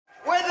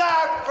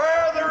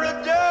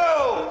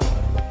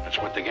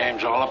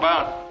game's all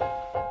about.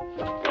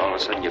 All of a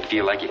sudden you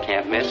feel like you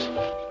can't miss.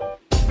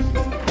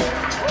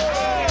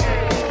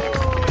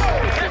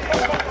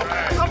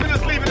 I'm gonna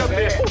just leave it up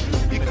there.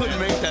 You couldn't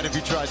make that if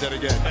you tried that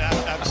again.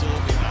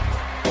 Absolutely not.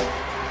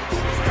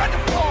 Spread the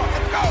floor.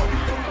 Let's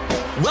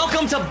go.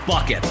 Welcome to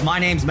Buckets. My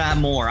name's Matt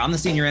Moore. I'm the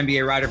senior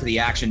NBA writer for the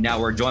Action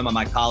Network, joined by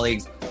my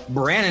colleagues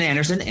Brandon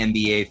Anderson,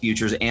 NBA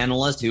futures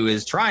analyst, who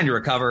is trying to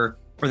recover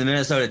from the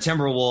Minnesota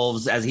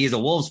Timberwolves as he is a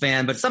Wolves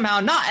fan, but somehow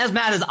not as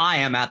mad as I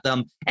am at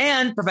them,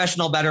 and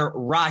professional bettor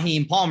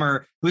Raheem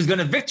Palmer, who's going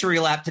to victory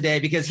lap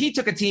today because he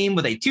took a team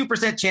with a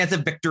 2% chance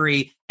of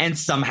victory and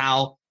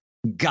somehow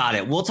got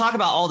it. We'll talk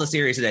about all the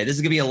series today. This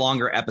is going to be a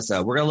longer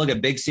episode. We're going to look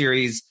at big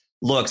series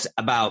looks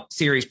about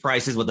series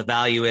prices, what the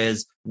value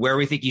is, where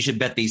we think you should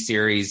bet these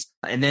series.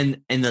 And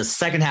then in the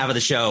second half of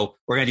the show,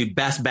 we're going to do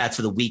best bets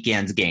for the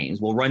weekend's games.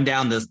 We'll run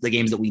down the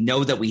games that we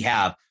know that we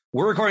have.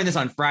 We're recording this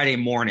on Friday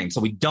morning,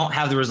 so we don't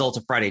have the results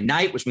of Friday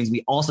night, which means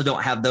we also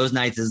don't have those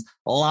nights as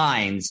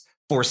lines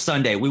for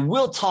Sunday. We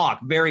will talk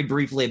very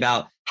briefly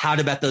about how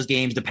to bet those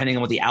games depending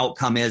on what the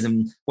outcome is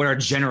and what our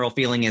general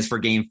feeling is for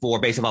game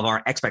 4 based off of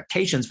our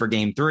expectations for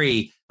game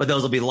 3. But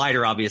those will be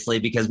lighter, obviously,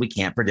 because we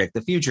can't predict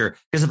the future.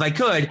 Because if I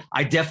could,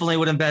 I definitely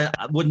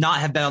would not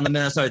have bet on the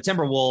Minnesota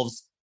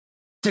Timberwolves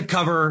to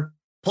cover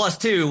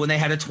 +2 when they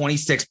had a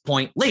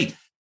 26-point lead.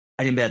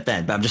 I didn't bet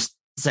then, but I'm just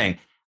saying.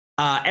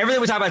 Everything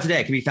we talk about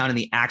today can be found in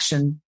the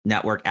Action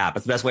Network app.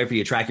 It's the best way for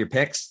you to track your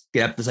picks,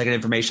 get up to the second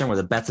information where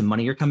the bets and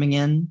money are coming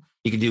in.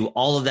 You can do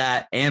all of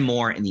that and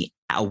more in the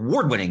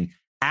award-winning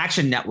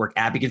Action Network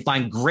app. You can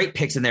find great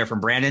picks in there from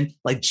Brandon,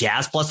 like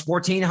Jazz plus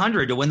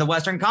 1,400 to win the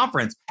Western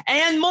Conference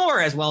and more,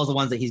 as well as the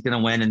ones that he's going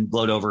to win and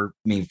gloat over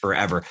me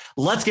forever.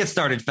 Let's get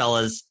started,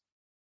 fellas.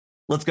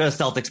 Let's go to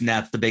Celtics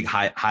Nets, the big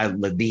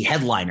the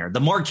headliner, the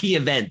marquee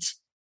event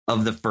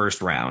of the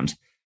first round.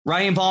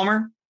 Raheem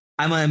Palmer,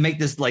 I'm going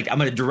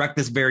to direct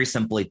this very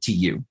simply to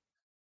you.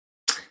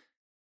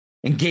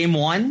 In game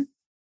 1,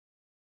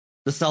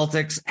 the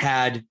Celtics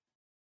had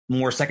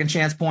more second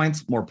chance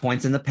points, more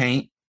points in the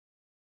paint.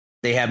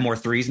 They had more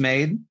threes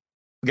made.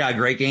 We got a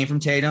great game from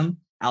Tatum.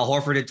 Al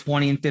Horford at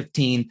 20 and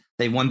 15.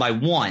 They won by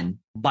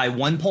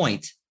 1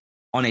 point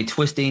on a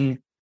twisting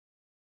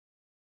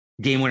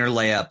game winner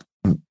layup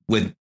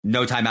with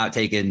no timeout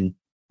taken,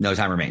 no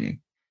time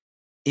remaining.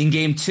 In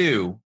game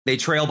 2, they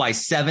trail by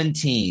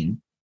 17.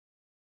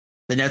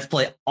 The Nets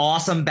play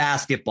awesome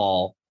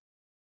basketball.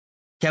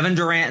 Kevin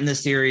Durant in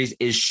this series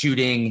is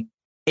shooting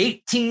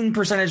 18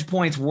 percentage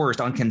points worse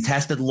on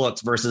contested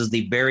looks versus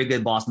the very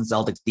good Boston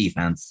Celtics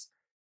defense.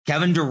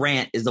 Kevin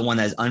Durant is the one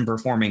that is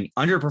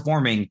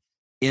underperforming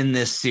in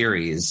this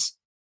series.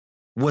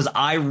 Was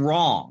I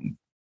wrong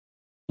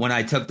when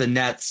I took the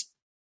Nets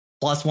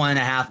plus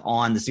 1.5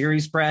 on the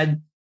series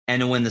spread and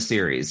to win the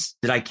series?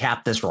 Did I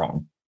cap this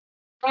wrong?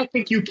 I don't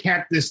think you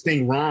capped this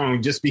thing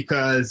wrong just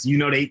because,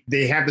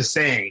 they have the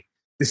saying,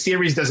 the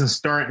series doesn't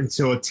start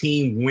until a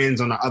team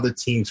wins on the other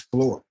team's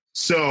floor.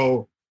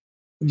 So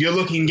you're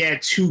looking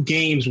at 2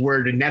 games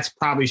where the Nets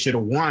probably should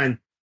have won,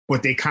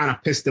 but they kind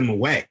of pissed them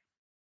away.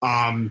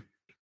 The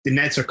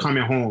Nets are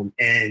coming home,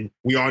 and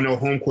we all know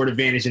home court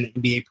advantage in the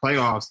NBA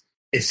playoffs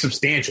is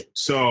substantial.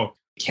 So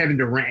Kevin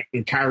Durant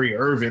and Kyrie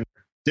Irving,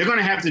 they're going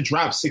to have to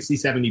drop 60,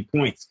 70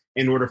 points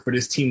in order for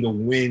this team to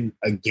win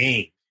a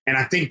game. And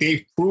I think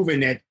they've proven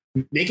that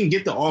they can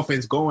get the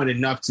offense going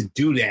enough to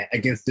do that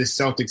against this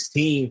Celtics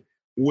team,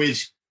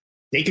 which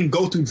they can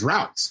go through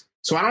droughts.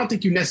 So I don't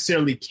think you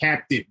necessarily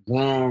capped it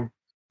wrong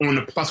on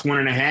the plus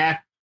 1.5,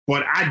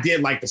 but I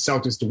did like the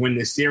Celtics to win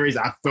this series.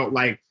 I felt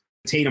like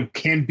Tatum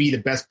can be the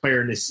best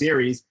player in this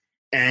series,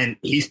 and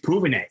he's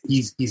proven that.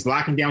 He's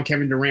locking down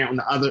Kevin Durant on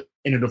the other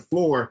end of the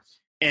floor.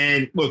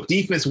 And look,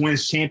 defense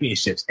wins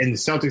championships, and the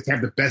Celtics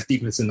have the best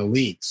defense in the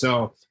league.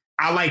 So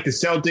I like the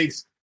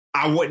Celtics.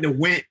 I wouldn't have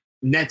went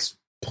Nets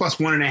plus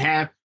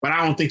 1.5, but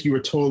I don't think you were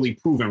totally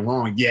proven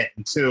wrong yet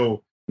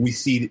until we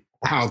see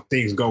how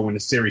things go when the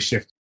series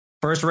shifts.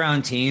 First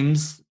round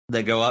teams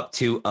that go up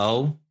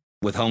 2-0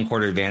 with home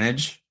court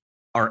advantage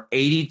are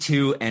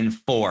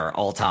 82-4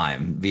 all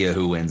time via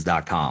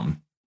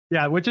whowins.com.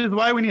 Yeah, which is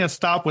why we need to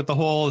stop with the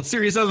whole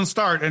series doesn't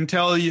start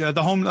until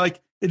the home,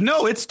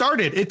 no, it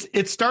started.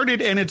 It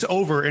started and it's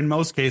over in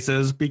most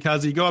cases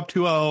because you go up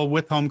 2-0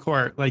 with home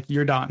court,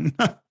 you're done.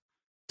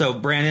 So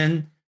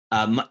Brandon,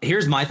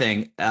 here's my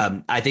thing.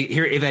 I think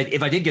here,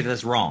 if I did get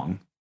this wrong,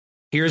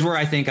 here's where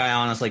I think I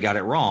honestly got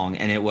it wrong.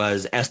 And it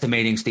was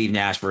estimating Steve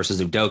Nash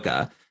versus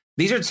Udoka.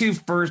 These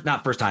are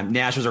not first time.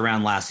 Nash was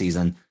around last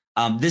season.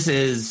 This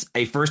is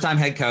a first-time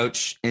head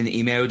coach in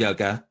Ime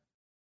Udoka.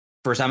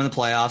 First time in the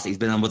playoffs. He's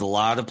been with a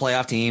lot of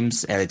playoff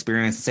teams, had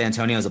experience in San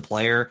Antonio as a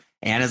player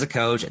and as a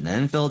coach, and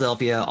then in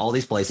Philadelphia, all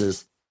these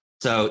places.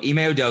 So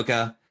Ime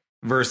Udoka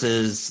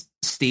versus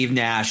Steve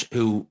Nash,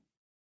 who,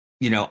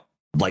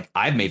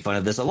 I've made fun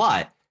of this a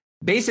lot.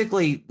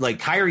 Basically, like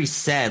Kyrie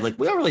said,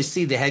 we don't really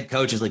see the head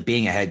coach as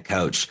being a head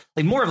coach,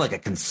 more of a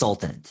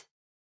consultant.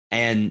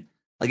 And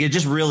it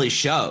just really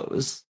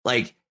shows.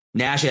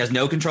 Nash has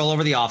no control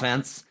over the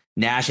offense.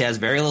 Nash has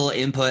very little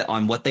input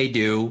on what they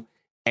do.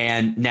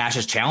 And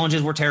Nash's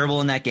challenges were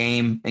terrible in that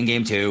game, in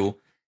game 2.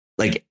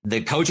 Like,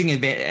 the coaching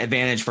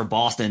advantage for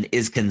Boston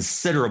is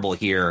considerable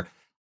here.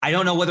 I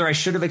don't know whether I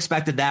should have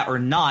expected that or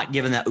not,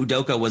 given that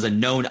Udoka was a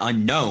known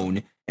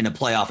unknown in a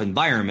playoff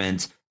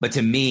environment. But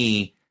to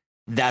me,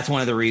 that's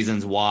one of the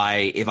reasons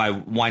why if I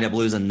wind up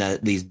losing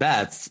these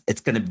bets,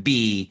 it's going to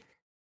be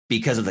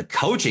because of the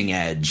coaching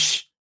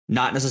edge,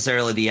 not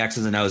necessarily the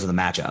X's and O's of the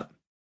matchup.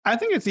 I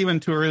think it's even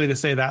too early to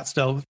say that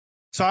still.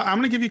 So I'm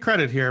going to give you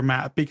credit here,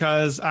 Matt,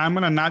 because I'm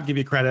going to not give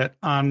you credit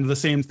on the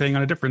same thing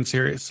on a different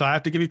series. So I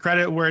have to give you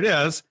credit where it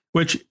is,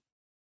 which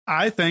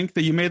I think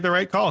that you made the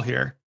right call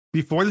here.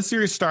 Before the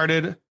series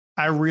started,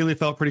 I really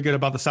felt pretty good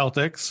about the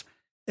Celtics.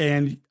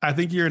 And I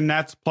think your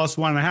Nets plus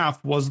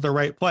 1.5 was the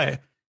right play.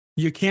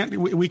 We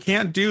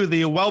can't do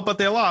the, well, but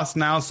they lost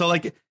now. So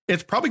like,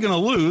 it's probably going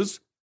to lose,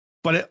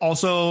 but it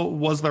also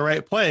was the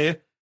right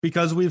play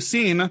because we've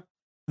seen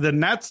the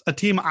Nets, a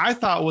team I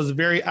thought was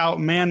very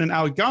outmanned and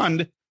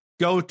outgunned,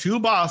 go to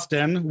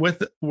Boston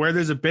where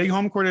there's a big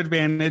home court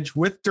advantage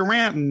with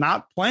Durant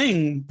not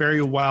playing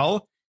very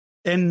well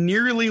and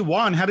nearly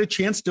had a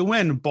chance to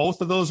win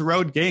both of those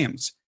road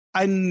games.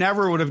 I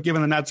never would have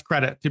given the Nets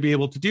credit to be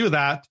able to do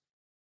that.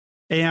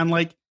 And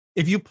like,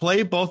 if you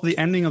play both the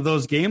ending of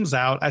those games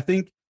out, I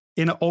think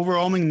in an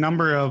overwhelming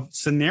number of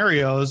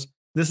scenarios,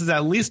 this is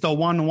at least a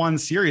 1-1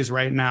 series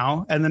right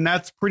now. And the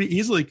Nets pretty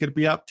easily could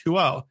be up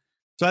 2-0.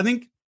 So I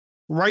think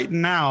right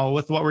now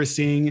with what we're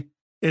seeing,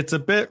 it's a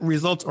bit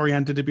results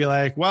oriented to be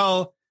like,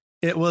 well,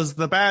 it was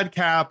the bad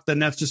cap. The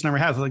Nets just never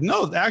had. Like,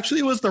 no,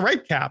 actually it was the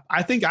right cap.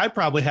 I think I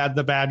probably had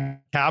the bad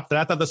cap that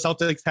I thought the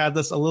Celtics had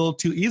this a little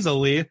too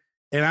easily.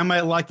 And I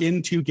might luck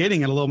into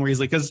getting it a little more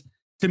easily. Because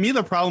to me,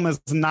 the problem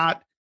is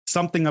not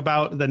something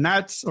about the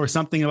Nets or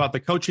something about the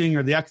coaching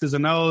or the X's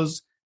and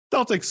O's.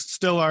 Celtics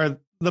still are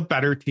the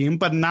better team,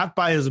 but not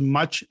by as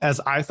much as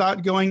I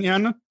thought going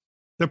in.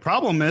 The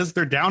problem is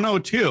they're down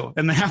 0-2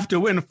 and they have to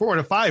win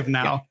 4-5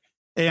 now.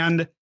 Yeah.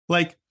 And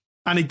like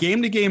on a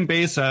game-to-game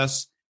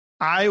basis,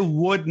 I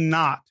would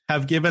not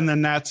have given the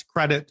Nets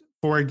credit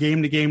for a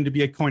game-to-game to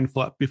be a coin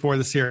flip before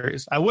the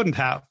series. I wouldn't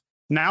have.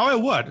 Now I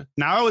would.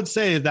 Now I would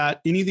say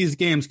that any of these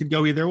games could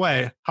go either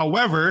way.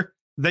 However,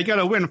 they got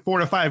to win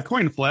 4-5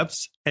 coin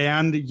flips,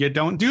 and you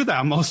don't do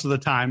that most of the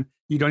time.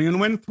 You don't even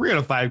win 3 out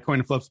of 5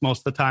 coin flips most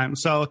of the time.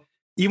 So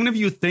even if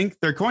you think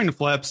they're coin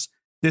flips,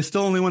 they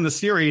still only win the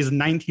series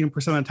 19%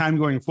 of the time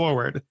going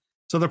forward.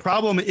 So the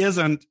problem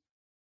isn't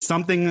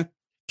something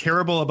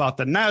terrible about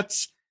the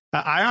Nets.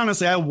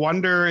 I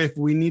wonder if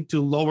we need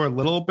to lower a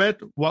little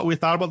bit what we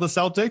thought about the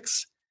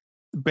Celtics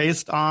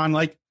based on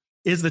like,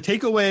 is the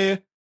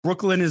takeaway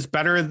Brooklyn is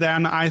better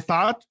than I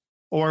thought,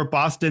 or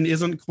Boston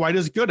isn't quite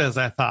as good as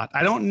I thought?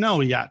 I don't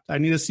know yet. I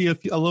need to see a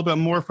little bit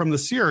more from the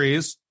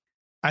series.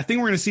 I think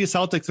we're going to see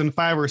Celtics in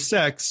 5 or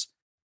 6,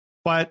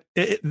 but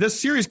this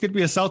series could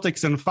be a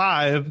Celtics in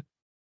 5,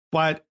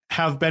 but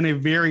have been a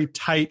very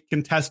tight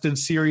contested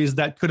series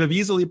that could have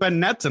easily been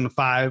Nets in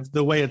 5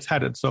 the way it's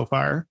headed so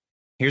far.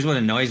 Here's what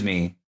annoys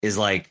me is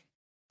like,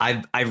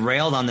 I've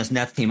railed on this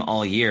Nets team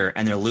all year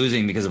and they're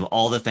losing because of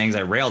all the things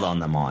I railed on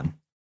them on.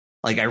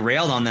 Like I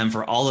railed on them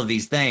for all of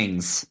these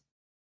things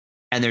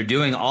and they're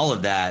doing all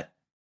of that.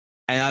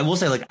 And I will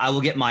say, like, I will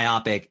get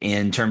myopic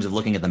in terms of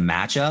looking at the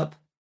matchup,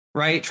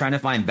 right? Trying to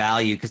find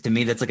value. Cause to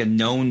me, that's like a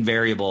known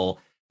variable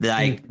that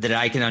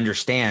I can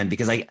understand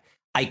because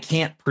I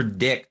can't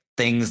predict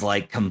things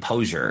like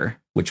composure,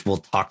 which we'll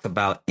talk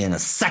about in a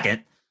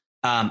second.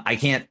 I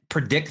can't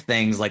predict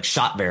things like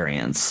shot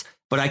variance,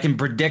 but I can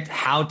predict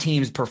how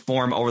teams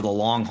perform over the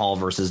long haul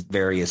versus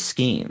various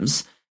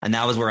schemes. And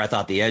that was where I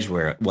thought the edge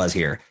was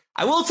here.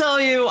 I will tell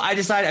you, I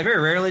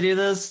very rarely do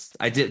this.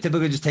 I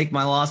typically just take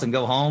my loss and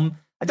go home.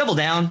 I double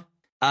down.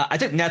 I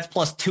took Nets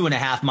plus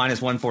 2.5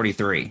 minus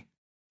 143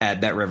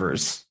 at Bet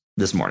Rivers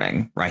this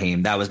morning,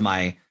 Raheem. That was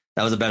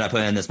a bet I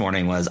put in this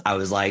morning. I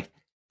was like,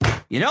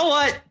 you know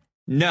what?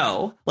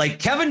 No, like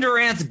Kevin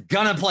Durant's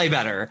gonna play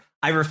better.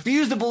 I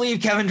refuse to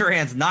believe Kevin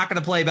Durant's not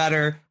going to play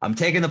better. I'm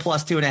taking the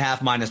plus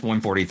 2.5 minus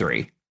 143.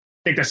 I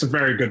think that's a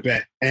very good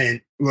bet.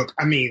 And look,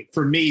 I mean,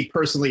 for me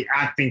personally,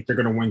 I think they're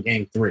going to win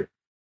game 3.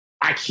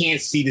 I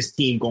can't see this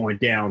team going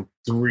down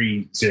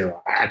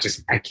 3-0.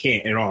 I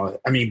can't at all.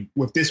 I mean,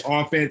 with this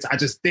offense, I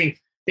just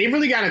think they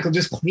really got to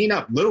just clean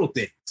up little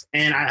things.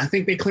 And I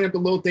think they clean up the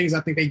little things.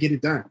 I think they get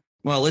it done.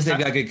 Well, at least they've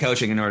got good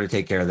coaching in order to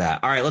take care of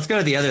that. All right, let's go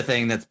to the other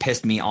thing that's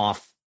pissed me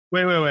off.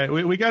 Wait.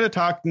 We got to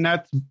talk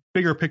Nets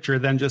bigger picture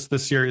than just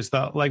this series,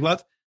 though.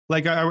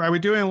 Are we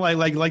doing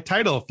like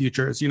title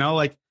futures? You know,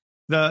 like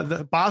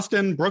the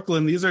Boston,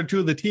 Brooklyn. These are 2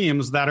 of the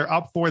teams that are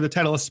up for the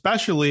title.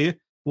 Especially,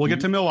 we'll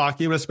get to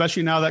Milwaukee, but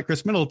especially now that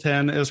Chris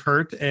Middleton is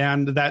hurt,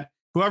 and that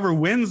whoever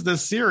wins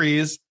this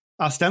series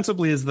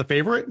ostensibly is the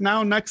favorite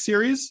now next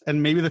series,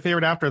 and maybe the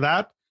favorite after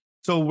that.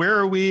 So where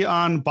are we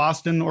on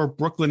Boston or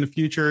Brooklyn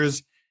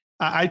futures?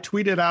 I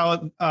tweeted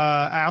out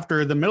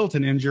after the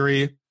Middleton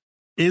injury.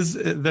 Is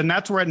the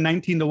Nets were at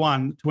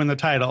 19-1 to win the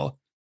title.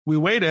 We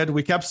waited.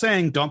 We kept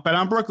saying, don't bet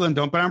on Brooklyn.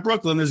 Don't bet on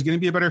Brooklyn. There's going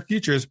to be a better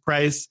futures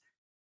price.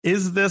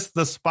 Is this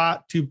the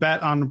spot to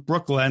bet on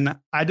Brooklyn?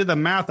 I did the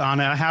math on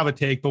it. I have a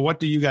take, but what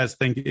do you guys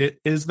think?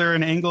 Is there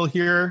an angle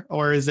here,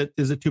 or is it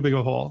too big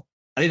of a hole?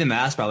 I think the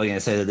math's probably going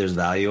to say that there's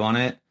value on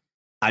it.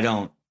 I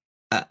don't.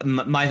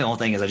 My whole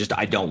thing is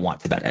I don't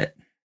want to bet it.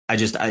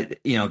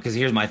 Because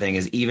here's my thing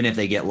is, even if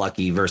they get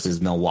lucky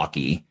versus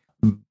Milwaukee.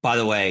 By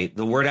the way,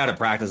 the word out of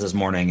practice this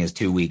morning is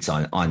 2 weeks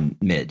on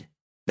mid.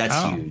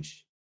 That's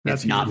huge.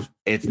 It's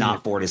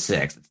not 4 to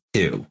 6. It's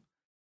 2.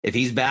 If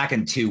he's back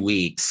in 2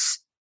 weeks.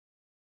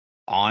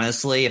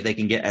 Honestly, if they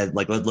can get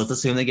let's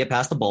assume they get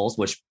past the Bulls,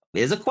 which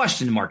is a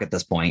question mark at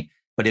this point.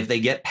 But if they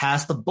get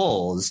past the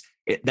Bulls,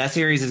 that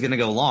series is going to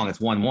go long. It's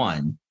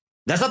 1-1.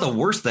 That's not the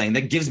worst thing.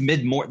 That gives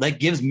mid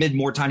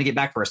more time to get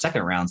back for a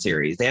second round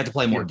series. They have to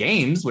play more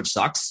games, which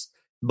sucks,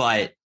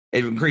 but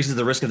it increases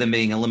the risk of them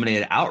being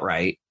eliminated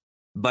outright.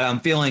 But I'm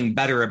feeling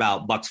better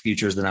about Bucks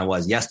futures than I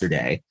was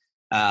yesterday.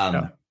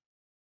 I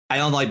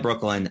don't like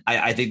Brooklyn.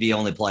 I think the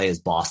only play is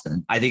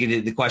Boston. I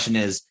think the question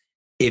is,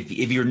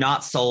 if you're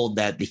not sold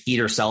that the Heat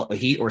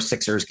or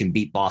Sixers can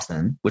beat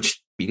Boston,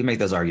 which you can make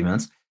those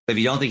arguments, but if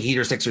you don't think Heat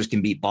or Sixers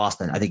can beat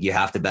Boston, I think you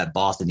have to bet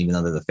Boston, even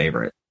though they're the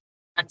favorite.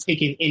 Not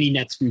taking any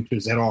Nets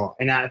futures at all.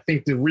 And I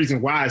think the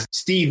reason why is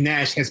Steve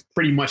Nash has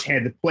pretty much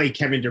had to play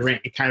Kevin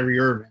Durant and Kyrie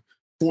Irving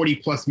 40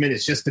 plus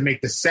minutes just to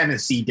make the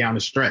 7th seed down the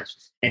stretch.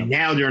 And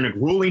now they're in a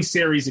grueling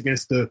series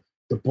against the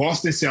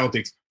Boston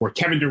Celtics where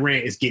Kevin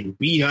Durant is getting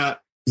beat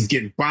up. He's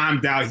getting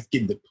bombed out. He's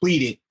getting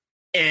depleted.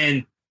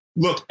 And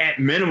look, at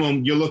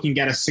minimum, you're looking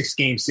at a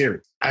 6-game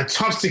series, a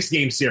tough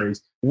 6-game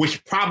series,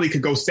 which probably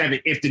could go 7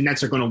 if the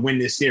Nets are going to win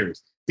this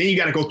series. Then you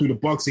got to go through the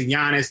Bucks and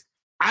Giannis.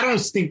 I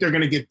don't think they're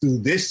going to get through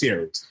this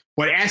series,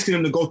 but asking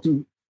them to go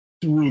through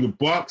the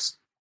Bucks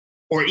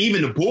or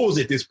even the Bulls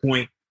at this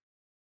point,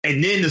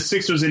 and then the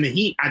Sixers and the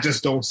Heat, I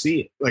just don't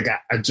see it. Like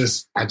I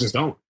just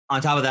don't.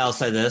 On top of that, I'll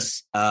say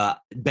this: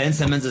 Ben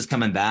Simmons is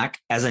coming back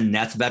as a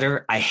Nets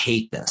bettor. I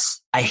hate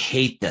this.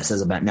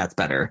 As a Nets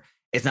bettor.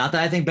 It's not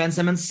that I think Ben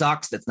Simmons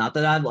sucks. It's not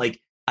that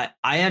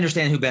I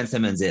understand who Ben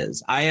Simmons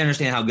is. I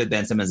understand how good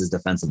Ben Simmons is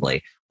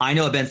defensively. I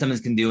know what Ben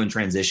Simmons can do in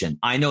transition.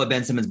 I know what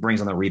Ben Simmons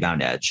brings on the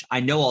rebound edge. I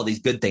know all these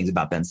good things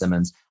about Ben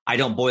Simmons. I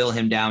don't boil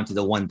him down to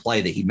the one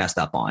play that he messed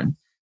up on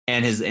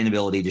and his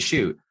inability to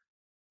shoot.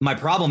 My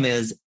problem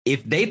is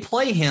if they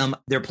play him,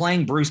 they're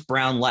playing Bruce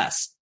Brown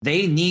less.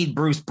 They need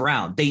Bruce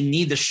Brown. They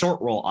need the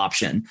short roll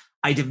option.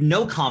 I have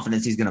no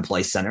confidence he's going to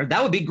play center.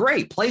 That would be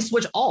great. Play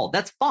switch all.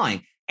 That's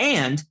fine.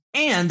 And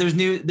there's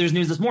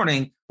news this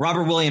morning.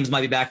 Robert Williams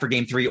might be back for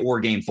game 3 or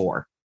game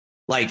 4.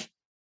 Like,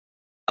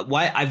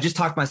 why? I've just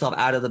talked myself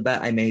out of the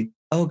bet I made.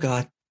 Oh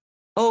God.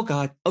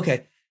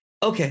 Okay.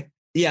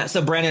 Yeah.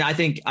 So Brandon, I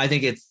think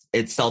it's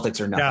Celtics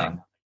or nothing.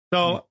 Yeah.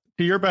 So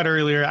to your bet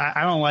earlier,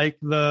 I don't like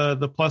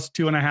the plus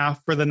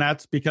 2.5 for the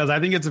Nets because I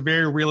think it's a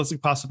very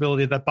realistic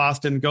possibility that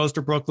Boston goes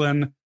to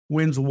Brooklyn,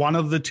 wins one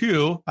of the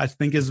two, I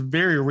think is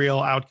very real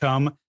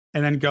outcome,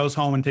 and then goes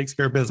home and takes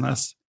care of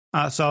business.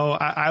 So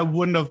I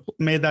wouldn't have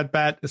made that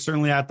bet,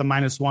 certainly at the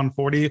minus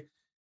 140.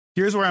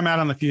 Here's where I'm at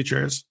on the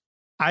futures.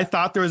 I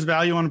thought there was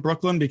value on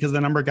Brooklyn because the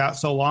number got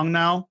so long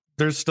now.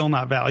 There's still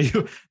not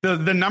value.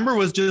 The number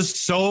was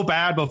just so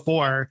bad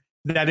before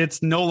that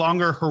it's no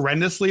longer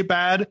horrendously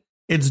bad.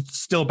 It's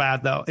still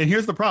bad, though. And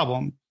here's the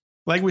problem.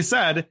 Like we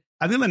said,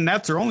 I think the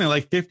Nets are only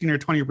like 15 or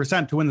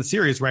 20% to win the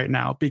series right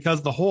now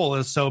because the hole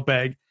is so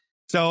big.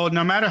 So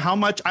no matter how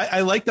much, I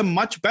like them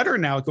much better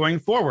now going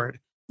forward.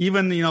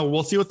 Even,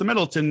 we'll see with the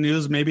Middleton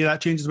news. Maybe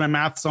that changes my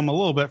math some a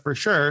little bit for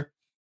sure.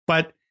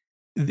 But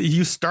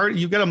you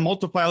got to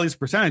multiply all these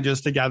percentages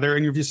together.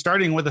 And if you're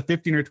starting with a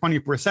 15 or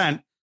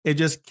 20%, it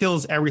just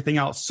kills everything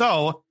else.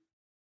 So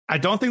I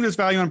don't think there's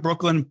value in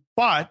Brooklyn,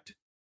 but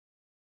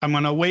I'm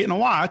going to wait and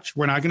watch.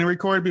 We're not going to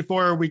record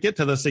before we get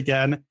to this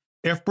again.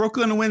 If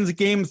Brooklyn wins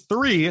game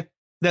 3,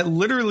 that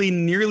literally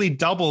nearly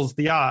doubles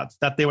the odds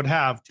that they would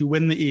have to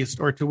win the East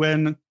or to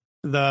win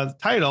the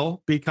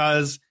title,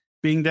 because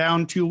being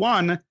down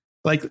 2-1,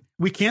 like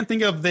we can't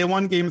think of they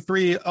won game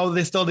 3. Oh,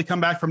 they still had to come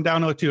back from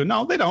down 0-2.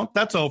 No, they don't.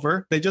 That's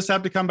over. They just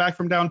have to come back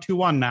from down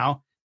 2-1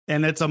 now.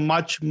 And it's a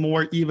much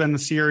more even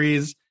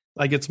series.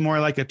 Like it's more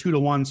like a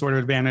 2-1 sort of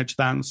advantage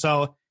then.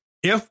 So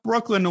if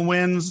Brooklyn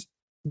wins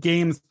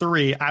game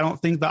 3, I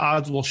don't think the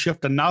odds will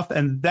shift enough.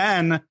 And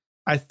then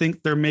I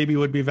think there maybe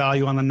would be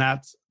value on the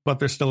Nets, but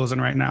there still isn't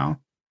right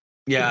now.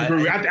 Yeah.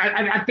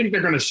 I think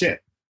they're going to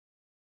shift.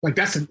 Like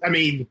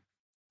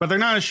but they're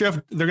not a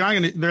shift. They're not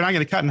going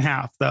to cut in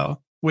half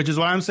though, which is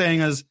what I'm saying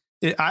is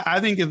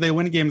I think if they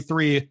win game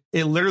 3,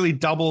 it literally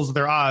doubles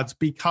their odds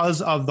because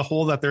of the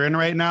hole that they're in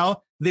right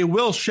now. They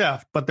will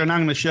shift, but they're not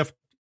going to shift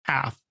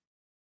half.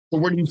 So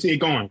where do you see it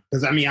going?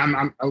 Because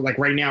I'm like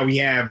right now we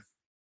have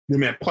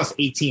them at plus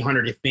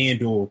 1,800 at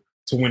FanDuel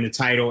to win the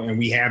title, and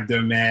we have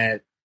them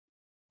at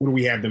what do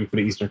we have them for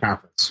the Eastern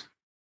Conference?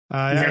 We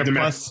have them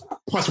at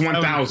plus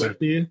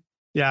 1,000.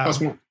 Yeah,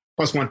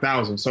 plus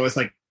 1,000. So it's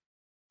like,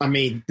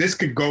 this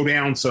could go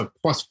down to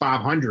plus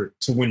 500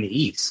 to win the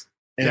East,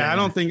 Yeah, I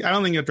don't think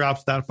it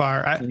drops that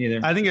far. I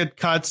think it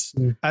cuts.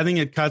 I think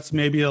it cuts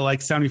maybe to like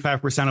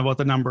 75% of what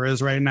the number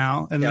is right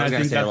now, and then I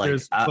think that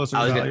there's closer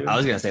value. I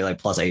was gonna say like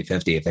plus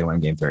 850 if they win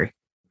Game 3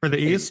 for the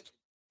East.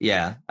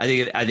 Yeah, I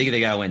think they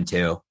gotta win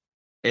 2.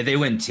 If they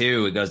win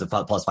 2, it goes to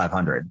plus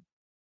 500.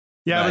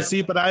 Yeah,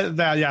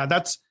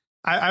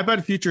 I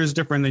bet future is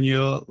different than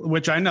you,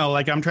 which I know.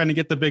 Like I'm trying to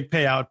get the big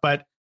payout,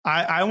 but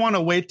I want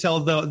to wait till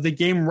the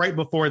game right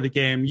before the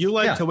game. You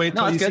like to wait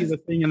till you see the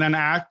thing and then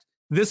act.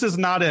 This is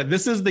not it.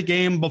 This is the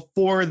game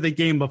before the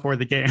game before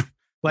the game.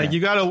 Like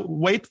you got to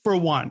wait for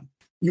one.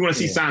 You want to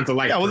see signs of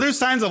life. Yeah, well, there's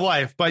signs of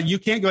life, but you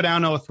can't go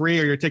down 0-3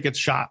 or your ticket's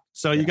shot.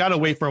 So you got to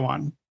wait for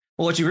one.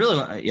 Well, what you really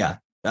want,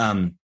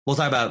 we'll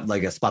talk about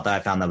like a spot that I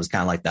found that was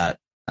kind of like that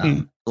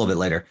a little bit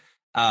later.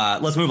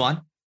 Let's move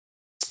on.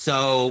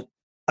 So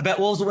I bet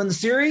Wolves will win the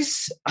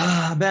series.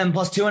 I bet them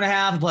plus 2.5.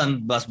 I bet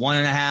them plus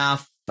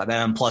 1.5. I bet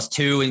them plus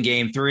 2 in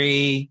Game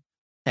 3.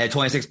 They had a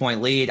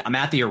 26-point lead. I'm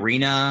at the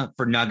arena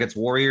for Nuggets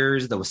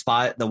Warriors. The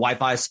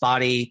Wi-Fi is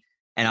spotty,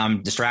 and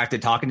I'm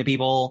distracted talking to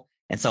people.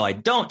 And so I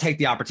don't take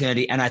the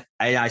opportunity. And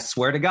I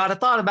swear to God, I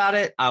thought about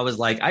it. I was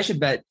like, I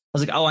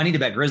need to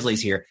bet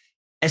Grizzlies here,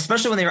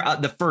 especially when they were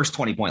the first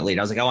 20-point lead.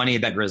 I was like, I need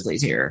to bet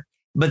Grizzlies here.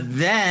 But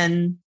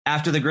then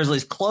after the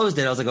Grizzlies closed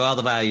it, I was like,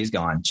 the value's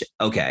gone.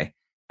 Okay.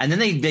 And then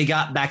they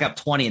got back up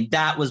 20, and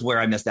that was where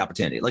I missed the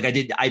opportunity. Like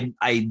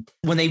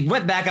when they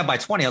went back up by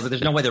 20, I was like,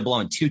 there's no way they're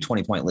blowing 2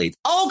 20-point leads.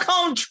 Au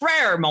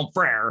contraire, mon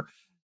frère.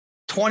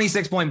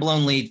 26-point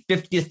blown lead,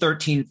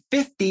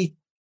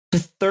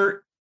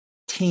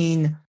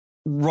 50-13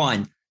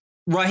 run.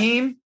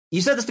 Raheem,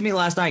 you said this to me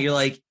last night. You're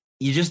like,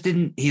 you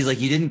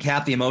didn't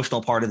cap the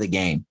emotional part of the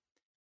game.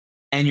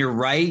 And you're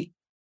right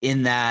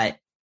in that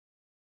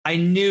I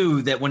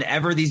knew that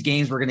whenever these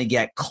games were going to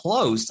get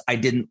close, I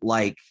didn't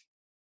like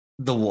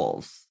the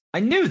Wolves. I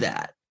knew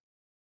that.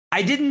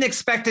 I didn't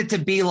expect it to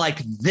be like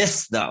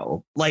this,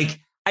 though.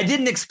 Like, I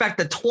didn't expect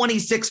a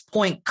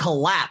 26-point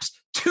collapse.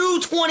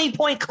 2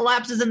 20-point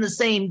collapses in the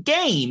same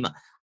game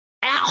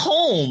at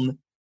home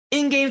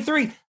in Game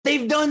 3.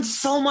 They've done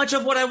so much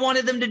of what I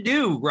wanted them to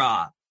do,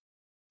 Ra.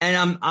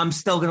 And I'm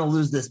still going to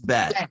lose this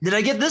bet. Did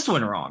I get this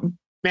one wrong?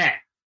 Matt,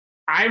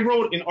 I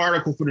wrote an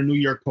article for the New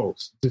York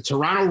Post. The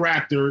Toronto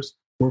Raptors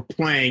were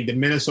playing the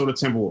Minnesota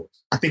Timberwolves.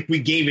 I think we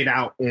gave it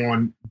out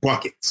on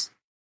Buckets,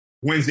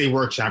 Wednesday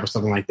Workshop or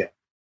something like that.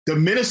 The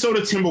Minnesota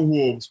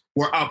Timberwolves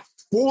were up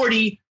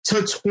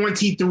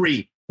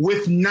 40-23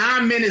 with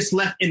 9 minutes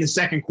left in the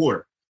second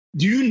quarter.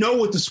 Do you know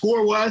what the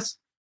score was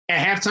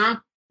at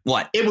halftime?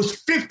 What? It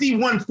was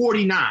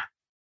 51-49.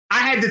 I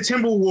had the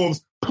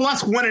Timberwolves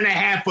plus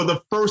 1.5 for the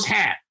first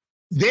half.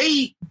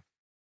 They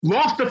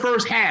lost the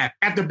first half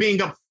after being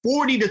up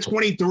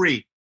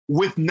 40-23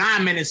 with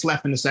 9 minutes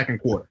left in the second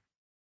quarter.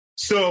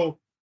 So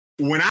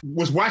when I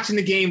was watching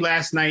the game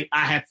last night,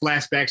 I had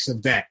flashbacks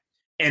of that.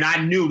 And I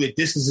knew that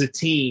this is a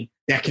team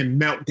that can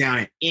melt down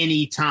at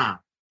any time.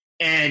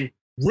 And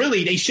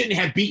really, they shouldn't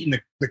have beaten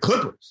the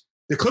Clippers.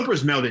 The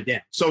Clippers melted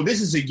down. So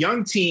this is a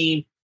young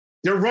team.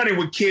 They're running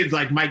with kids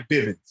like Mike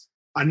Bivens.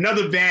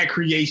 Another bad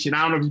creation.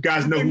 I don't know if you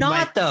guys know. They're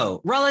not,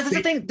 though. Realize that's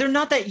the thing. They're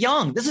not that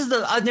young. This is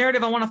the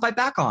narrative I want to fight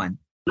back on.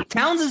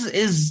 Towns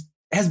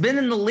has been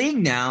in the league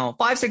now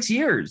 5-6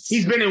 years.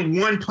 He's been in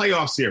one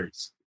playoff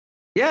series.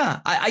 Yeah,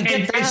 I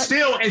get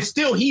that. And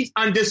still he's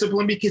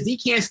undisciplined because he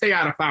can't stay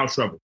out of foul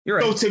trouble. You're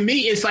right. So to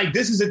me, it's like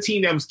this is a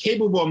team that was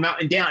capable of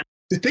melting down.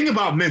 The thing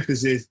about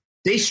Memphis is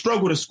they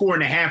struggle to score in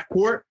the half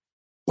court,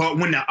 but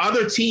when the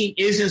other team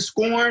isn't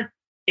scoring,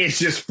 it's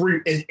just free.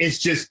 It's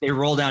just they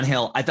roll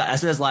downhill. I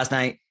said this last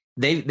night.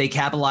 They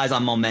capitalize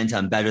on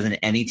momentum better than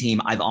any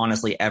team I've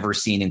honestly ever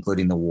seen,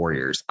 including the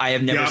Warriors. I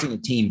have never seen a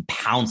team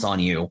pounce on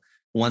you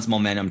once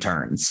momentum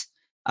turns.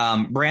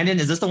 Brandon,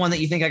 is this the one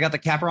that you think I got the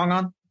cap wrong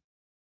on?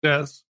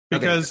 Yes,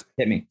 because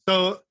hit me.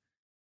 So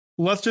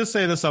let's just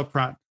say this up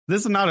front.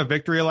 This is not a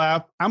victory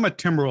lap. I'm a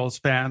Timberwolves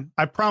fan.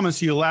 I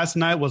promise you, last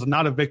night was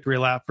not a victory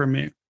lap for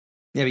me.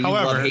 Yeah, but you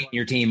love hating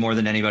your team more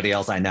than anybody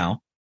else I know.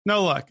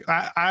 No, look,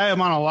 I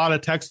am on a lot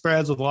of text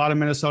threads with a lot of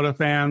Minnesota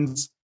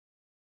fans.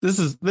 This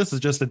is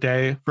just a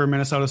day for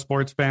Minnesota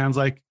sports fans,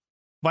 like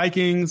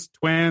Vikings,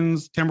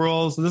 Twins,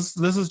 Timberwolves.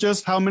 This is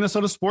just how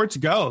Minnesota sports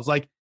goes.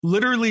 Like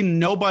literally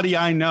nobody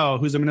I know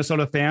who's a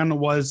Minnesota fan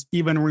was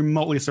even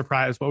remotely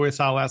surprised what we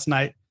saw last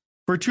night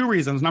for 2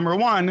 reasons. Number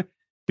one,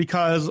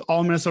 because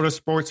all Minnesota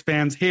sports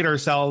fans hate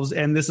ourselves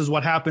and this is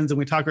what happens and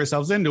we talk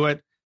ourselves into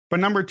it.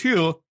 But number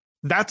 2,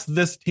 that's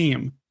this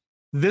team.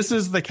 This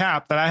is the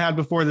cap that I had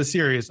before the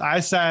series. I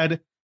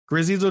said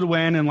Grizzlies would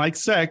win in like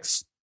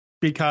 6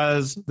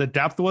 because the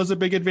depth was a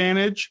big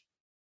advantage.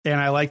 And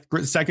I liked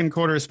second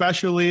quarter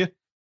especially.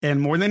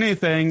 And more than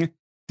anything,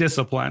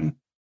 discipline.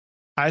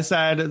 I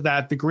said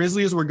that the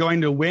Grizzlies were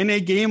going to win a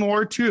game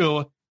or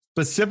 2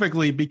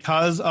 specifically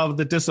because of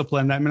the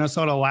discipline that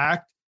Minnesota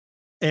lacked.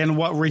 And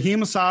what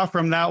Raheem saw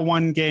from that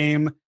one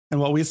game and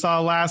what we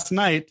saw last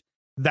night,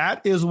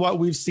 that is what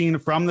we've seen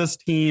from this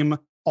team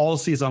all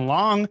season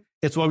long.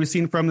 It's what we've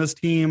seen from this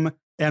team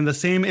and the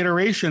same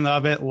iteration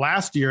of it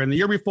last year and the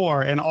year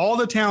before and all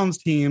the Towns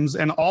teams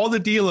and all the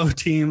D'Lo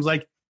teams.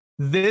 Like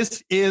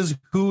This is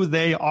who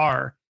they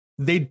are.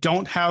 They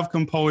don't have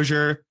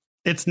composure.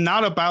 It's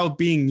not about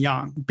being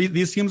young.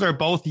 These teams are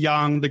both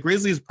young. The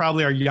Grizzlies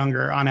probably are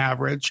younger on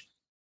average.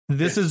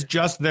 This is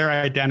just their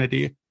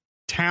identity.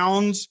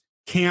 Towns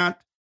can't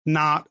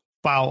not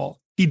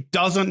foul. He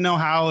doesn't know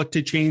how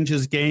to change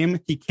his game.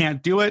 He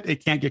can't do it.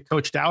 It can't get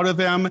coached out of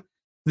him.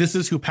 This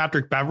is who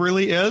Patrick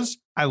Beverley is.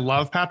 I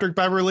love Patrick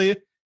Beverley,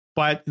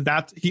 but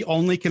he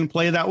only can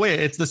play that way.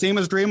 It's the same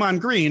as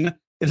Draymond Green.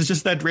 It's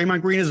just that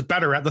Draymond Green is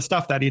better at the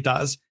stuff that he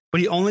does,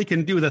 but he only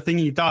can do the thing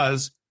he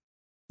does.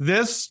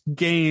 This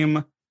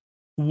game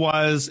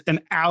was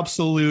an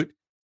absolute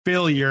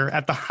failure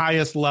at the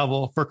highest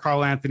level for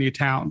Karl Anthony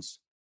Towns.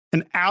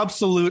 An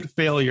absolute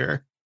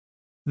failure.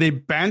 They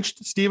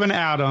benched Steven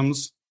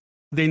Adams.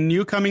 They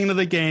knew coming into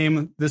the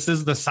game, this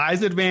is the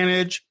size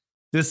advantage.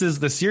 This is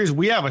the series.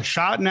 We have a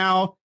shot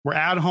now. We're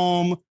at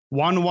home,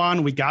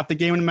 1-1. We got the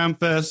game in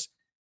Memphis.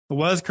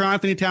 What does Karl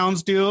Anthony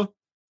Towns do?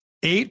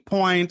 8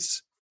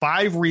 points,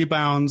 5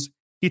 rebounds.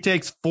 He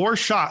takes 4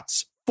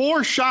 shots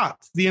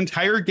the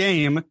entire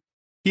game.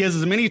 He has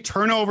as many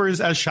turnovers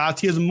as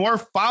shots. He has more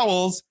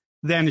fouls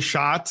than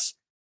shots.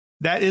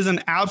 That is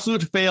an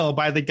absolute fail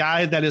by the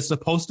guy that is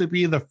supposed to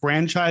be the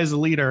franchise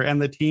leader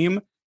and the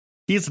team.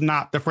 He's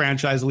not the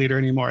franchise leader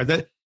anymore.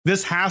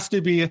 This has to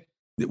be,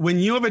 when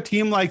you have a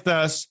team like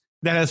this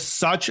that has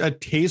such a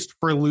taste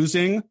for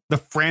losing, the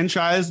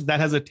franchise that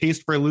has a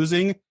taste for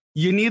losing,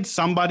 you need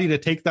somebody to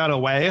take that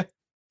away.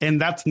 And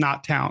that's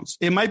not Towns.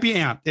 It might be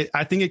Ant.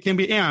 I think it can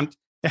be Ant.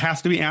 It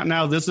has to be Ant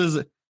now.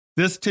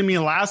 This to me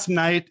last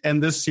night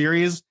and this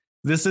series,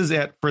 this is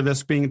it for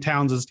this being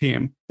Towns'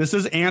 team. This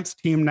is Ant's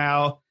team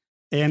now.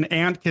 And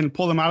Ant can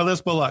pull them out of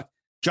this. But look,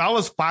 Ja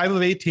was 5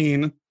 of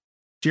 18.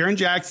 Jaren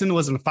Jackson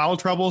was in foul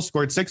trouble,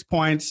 scored 6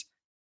 points.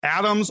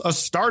 Adams, a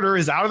starter,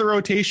 is out of the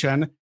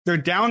rotation. They're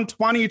down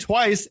 20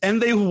 twice, and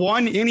they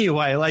won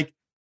anyway. Like,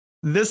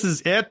 this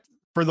is it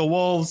for the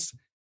Wolves.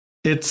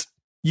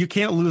 You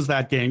can't lose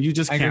that game. You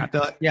just can't.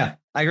 Yeah,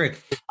 I agree.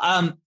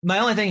 My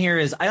only thing here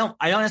is I don't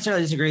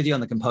necessarily disagree with you on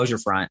the composure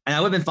front. And I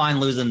would have been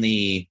fine losing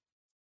the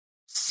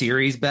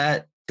series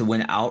bet to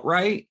win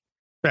outright.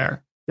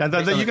 Fair. Yeah,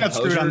 you got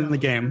screwed on the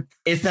game.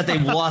 It's that they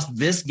lost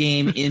this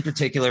game in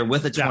particular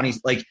with the 20. Yeah.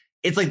 Like,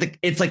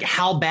 it's like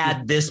how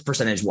bad this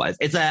percentage was.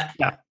 It's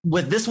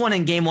with this one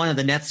in game 1 of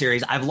the Nets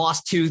series, I've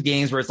lost 2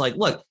 games where it's like,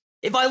 look,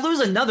 if I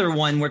lose another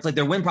one where it's like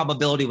their win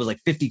probability was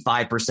like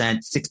 55%,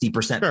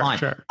 60%, fine.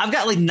 Sure. I've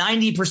got like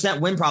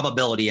 90% win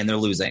probability and they're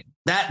losing.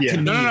 That to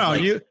me, no.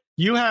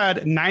 You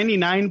had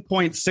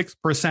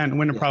 99.6%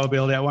 win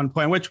probability at one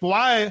point, which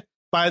by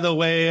the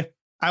way,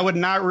 I would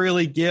not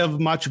really give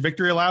much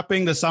victory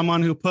lapping to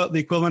someone who put the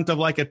equivalent of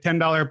like a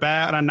 $10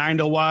 bet on a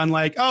 9-1,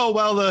 like, oh,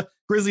 well, the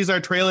Grizzlies are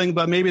trailing,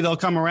 but maybe they'll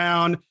come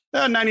around.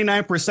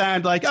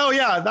 99%, like, oh,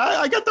 yeah,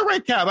 I got the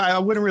right cap. I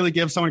wouldn't really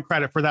give someone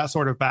credit for that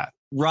sort of bet.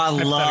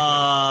 Rod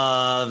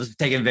loves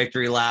taking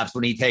victory laps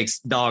when he takes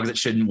dogs that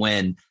shouldn't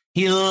win.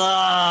 He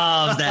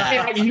loves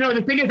that.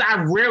 The thing is,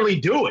 I rarely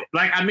do it.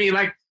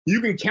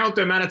 You can count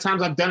the amount of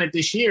times I've done it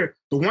this year.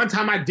 The one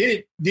time I did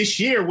it this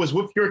year was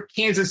with your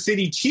Kansas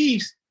City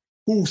Chiefs,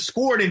 who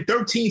scored in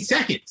 13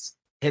 seconds.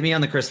 Hit me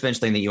on the Chris Finch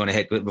thing that you want to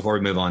hit before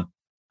we move on.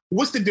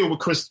 What's the deal with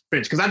Chris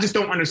Finch? Because I just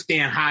don't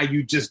understand how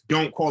you just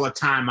don't call a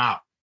timeout.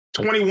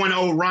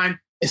 21-0 run.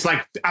 It's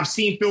like I've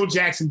seen Phil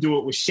Jackson do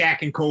it with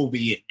Shaq and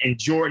Kobe and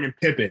Jordan and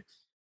Pippen.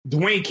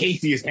 Dwayne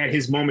Casey has had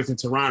his moments in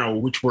Toronto,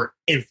 which were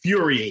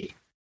infuriating.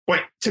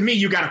 But to me,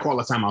 you got to call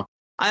a timeout.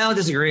 I don't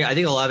disagree. I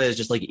think a lot of it is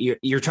just like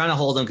you're trying to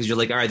hold them because you're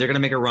like, all right, they're going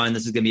to make a run.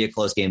 This is going to be a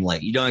close game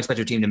late. You don't expect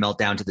your team to melt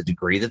down to the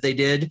degree that they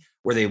did,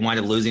 where they wind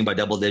up losing by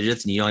double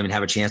digits and you don't even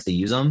have a chance to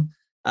use them.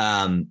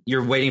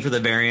 You're waiting for the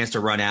variance to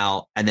run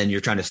out and then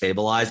you're trying to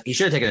stabilize. He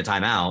should have taken a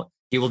timeout.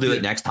 He will do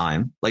it next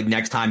time. Like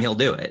next time he'll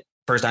do it.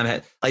 First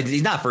time,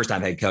 he's not first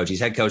time head coach. He's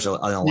head coach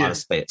on a lot of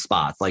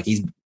spots. Like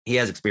he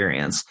has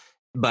experience,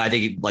 but I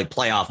think like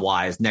playoff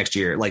wise next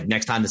year, like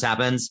next time this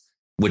happens,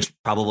 which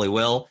probably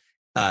will,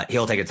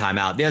 he'll take a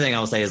timeout. The other thing I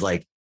will say is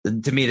like,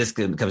 to me, this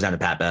comes down to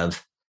Pat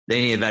Bev.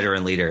 They need a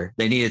veteran leader.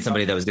 They needed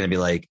somebody that was going to be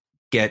like,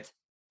 get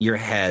your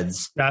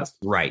heads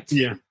right.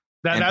 Yeah.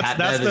 That's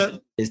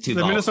the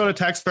Minnesota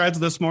text threads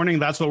this morning.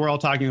 That's what we're all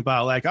talking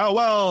about. Like, oh,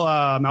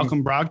 well,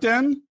 Malcolm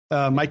Brogdon,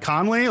 Mike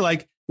Conley,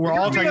 like we're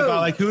all talking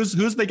about like, who's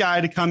the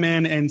guy to come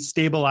in and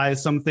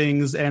stabilize some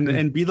things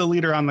and be the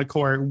leader on the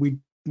court.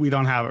 We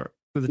don't have it.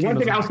 One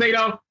thing I'll say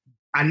though,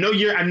 I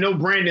know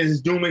Brandon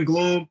is doom and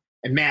gloom.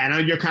 And Matt, I know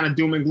you're kind of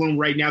doom and gloom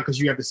right now because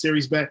you have the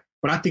series bet,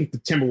 but I think the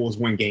Timberwolves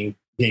win game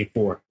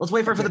 4. Let's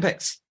wait for the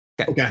picks.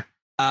 Okay.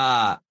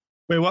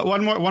 Wait,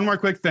 one more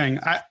quick thing.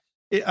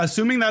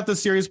 Assuming that the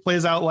series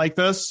plays out like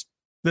this,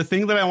 the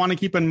thing that I want to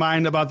keep in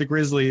mind about the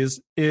Grizzlies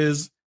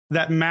is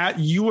that, Matt,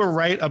 you were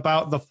right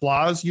about the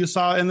flaws you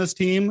saw in this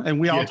team.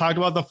 And we all talked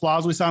about the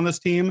flaws we saw in this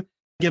team.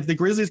 If the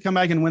Grizzlies come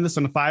back and win this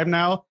in 5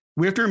 now,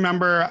 we have to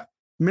remember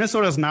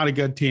Minnesota is not a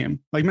good team.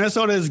 Like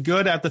Minnesota is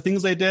good at the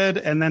things they did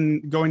and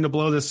then going to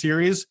blow this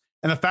series.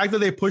 And the fact that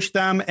they pushed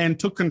them and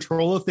took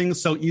control of things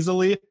so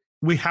easily,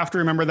 we have to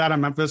remember that on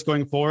Memphis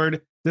going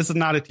forward. this is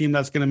not a team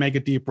that's going to make a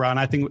deep run.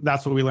 I think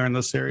that's what we learned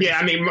this series. Yeah,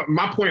 I mean,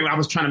 my point I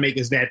was trying to make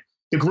is that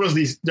the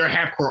Grizzlies, their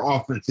half-court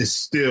offense is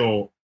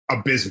still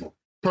abysmal.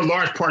 For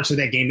large parts of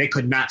that game, they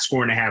could not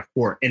score in the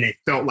half-court, and it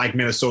felt like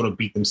Minnesota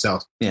beat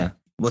themselves. Yeah,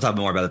 we'll talk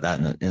more about that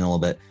in a little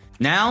bit.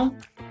 Now,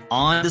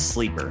 on to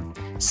Sleeper.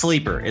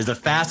 Sleeper is the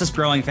fastest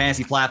growing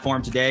fantasy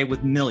platform today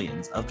with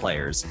millions of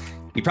players.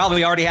 You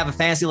probably already have a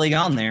fantasy league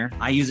on there.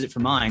 I use it for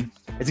mine.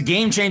 It's a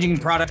game-changing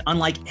product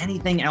unlike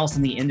anything else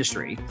in the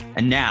industry.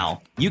 And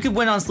now, you can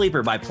win on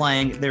Sleeper by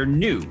playing their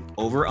new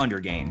over-under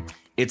game.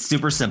 It's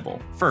super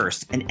simple.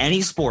 First, in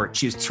any sport,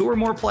 choose 2 or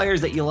more players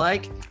that you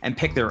like and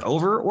pick their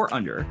over or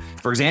under.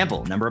 For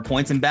example, number of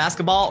points in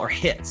basketball or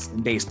hits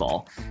in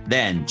baseball.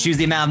 Then choose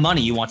the amount of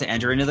money you want to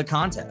enter into the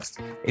contest.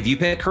 If you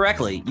pick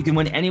correctly, you can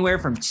win anywhere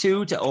from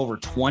 2 to over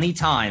 20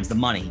 times the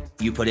money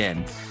you put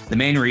in. The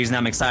main reason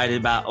I'm excited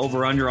about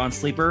Over Under on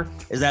Sleeper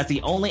is that's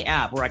the only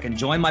app where I can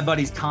join my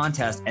buddies'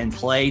 contest and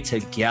play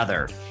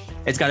together.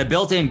 It's got a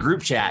built-in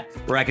group chat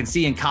where I can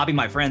see and copy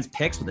my friends'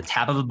 picks with a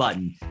tap of a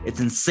button. It's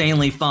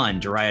insanely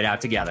fun to write it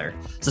out together.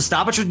 So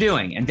stop what you're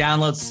doing and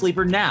download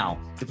Sleeper now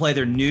to play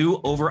their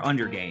new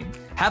over-under game.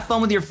 Have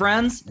fun with your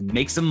friends and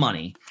make some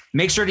money.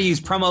 Make sure to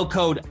use promo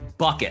code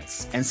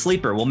BUCKETS and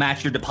Sleeper will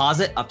match your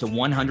deposit up to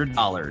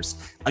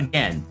 $100.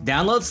 Again,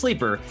 download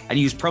Sleeper and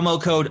use promo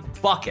code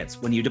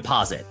BUCKETS when you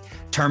deposit.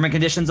 Term and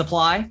conditions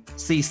apply.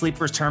 See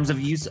Sleeper's terms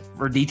of use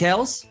for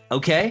details.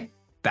 Okay,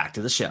 back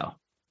to the show.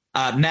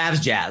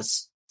 Mavs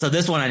Jazz. So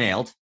this one I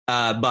nailed,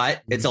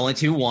 but it's only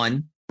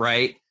 2-1,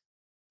 right?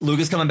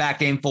 Luka's coming back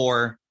game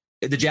 4.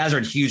 The Jazz are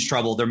in huge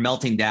trouble. They're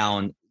melting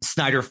down.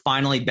 Snyder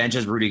finally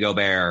benches Rudy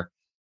Gobert.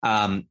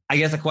 I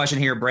guess the question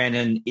here,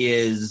 Brandon,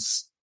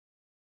 is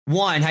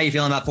 1, how you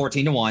feeling about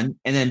 14-1?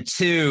 And then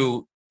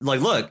 2, like,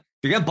 look,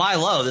 you're going to buy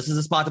low. This is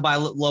a spot to buy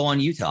low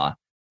on Utah,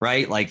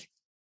 right? Like,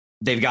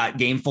 they've got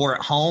game 4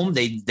 at home.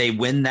 They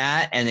win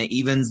that and it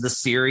evens the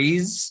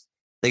series.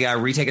 They got to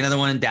retake another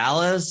one in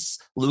Dallas.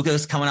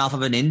 Luka's coming off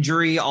of an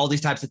injury, all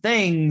these types of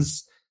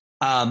things.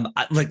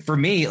 Like for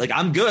me, like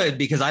I'm good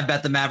because I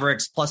bet the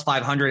Mavericks plus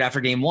 500 after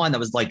game 1. That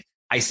was like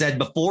I said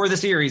before the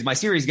series. My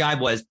series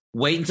guide was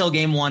wait until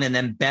game 1 and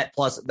then bet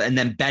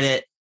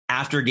it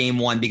after game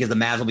 1 because the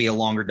Mavs will be a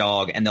longer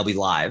dog and they'll be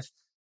live.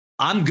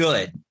 I'm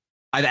good.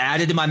 I've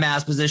added to my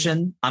Mavs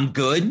position. I'm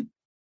good.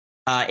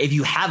 If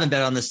you haven't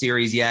bet on the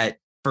series yet,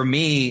 for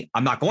me,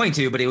 I'm not going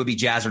to, but it would be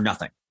Jazz or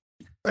nothing.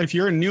 If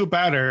you're a new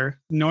bettor,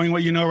 knowing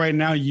what you know right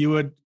now, you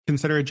would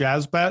consider a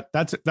Jazz bet.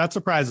 That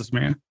surprises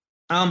me.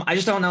 I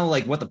just don't know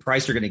like what the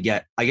price you're going to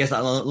get. I guess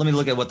let me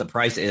look at what the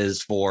price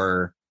is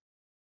for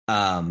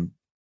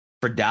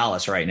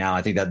Dallas right now.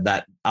 I think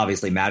that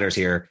obviously matters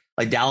here.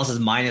 Like Dallas is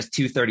minus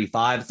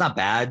 235. It's not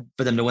bad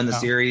for them to win the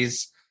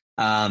series.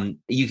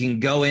 You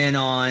can go in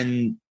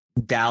on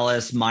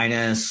Dallas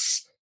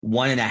minus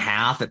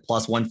 1.5 at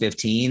plus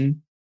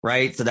 115,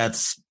 right? So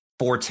that's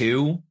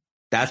 4-2.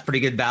 That's pretty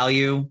good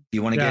value. If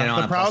you want to get in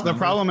on the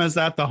problem is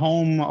that the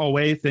home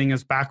away thing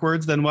is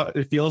backwards than what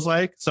it feels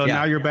like. So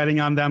now you're betting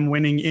on them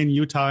winning in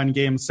Utah in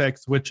game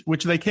 6,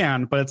 which they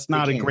can, but it's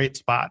not a great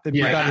spot.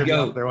 You can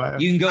go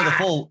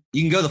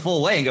the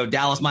full way and go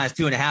Dallas minus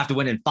 2.5 to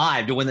win in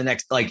 5 to win the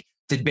next, like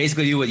to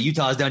basically do what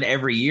Utah's done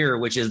every year,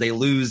 which is they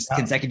lose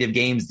consecutive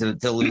games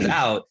to lose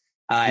out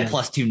at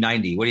plus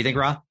 290. What do you think,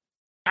 Rob?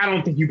 I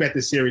don't think you bet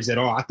the series at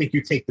all. I think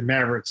you take the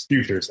Mavericks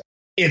futures.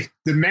 If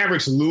the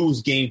Mavericks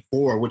lose game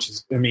 4, which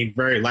is, I mean,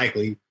 very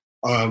likely,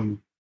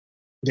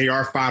 they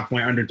are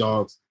 5-point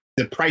underdogs.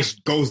 The price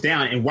goes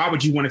down. And why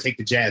would you want to take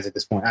the Jazz at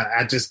this point?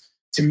 I just,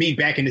 to me,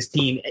 backing this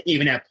team,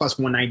 even at plus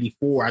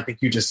 194, I think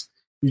you just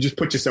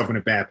put yourself in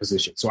a bad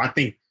position. So I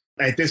think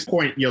at this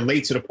point, you're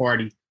late to the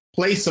party.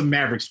 Play some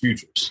Mavericks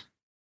futures.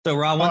 So,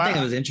 Rob, one thing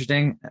that was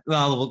interesting.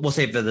 Well, we'll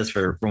save this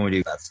for when we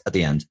do that at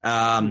the end.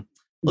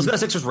 Let's go to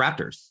Sixers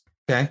Raptors.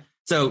 Okay.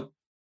 So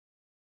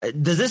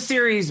does this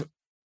series,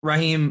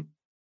 Raheem,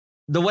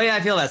 the way I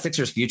feel about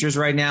Sixers futures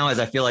right now is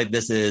I feel like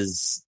this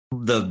is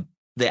the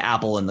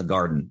apple in the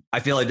garden.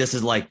 I feel like this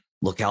is like,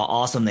 look how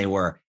awesome they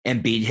were.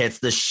 Embiid hits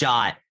the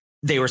shot.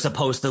 They were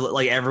supposed to,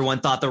 like, everyone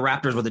thought the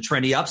Raptors were the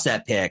trendy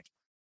upset pick.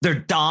 They're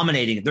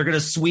dominating. They're going to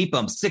sweep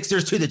them.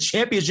 Sixers to the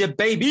championship,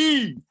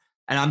 baby.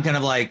 And I'm kind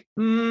of like,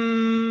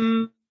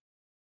 when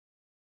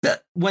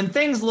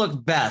things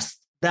look best,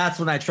 that's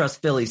when I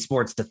trust Philly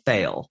sports to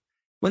fail.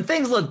 When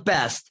things look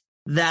best,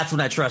 that's when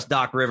I trust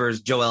Doc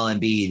Rivers, Joel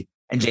Embiid,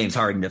 and James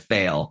Harden to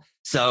fail.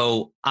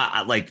 So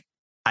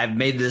I've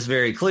made this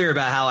very clear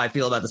about how I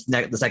feel about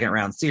the second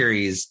round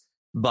series,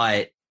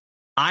 but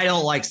I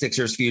don't like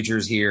Sixers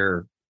futures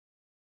here.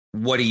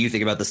 What do you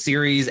think about the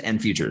series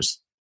and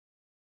futures?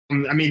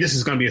 I mean, this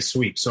is going to be a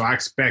sweep, so I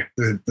expect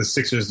the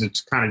Sixers to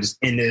kind of just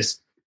end this.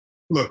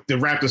 Look, the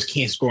Raptors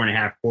can't score in a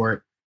half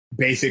court.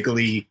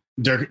 Basically,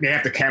 they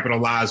have to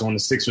capitalize on the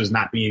Sixers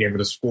not being able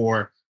to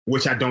score,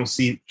 which I don't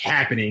see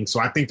happening. So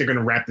I think they're going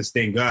to wrap this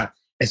thing up.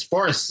 As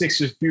far as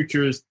Sixers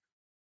futures,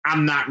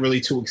 I'm not really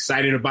too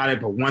excited about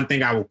it. But one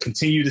thing I will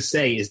continue to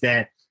say is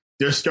that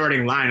their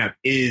starting lineup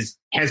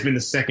has been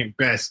the second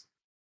best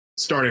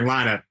starting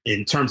lineup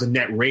in terms of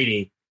net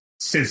rating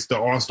since the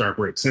All-Star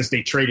break, since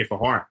they traded for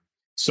Harden.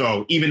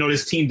 So even though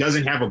this team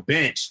doesn't have a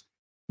bench,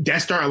 that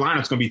starting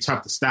lineup's going to be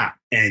tough to stop.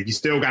 And you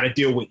still got to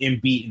deal with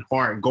Embiid and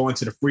Harden going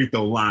to the free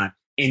throw line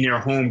in their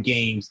home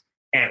games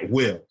at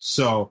will.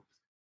 So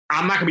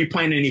I'm not going to be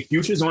playing any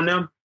futures on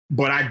them,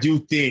 but I do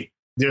think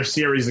their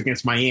series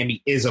against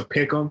Miami is a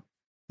pick'em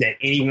that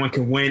anyone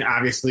can win.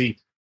 Obviously,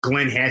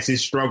 Glenn has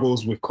his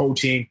struggles with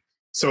coaching.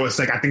 So it's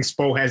like I think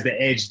Spo has the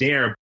edge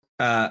there.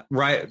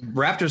 Right.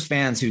 Raptors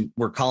fans who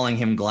were calling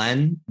him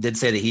Glenn did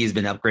say that he's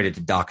been upgraded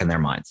to Doc in their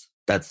minds.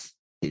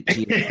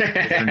 He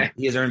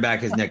has earned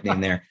back his nickname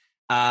there.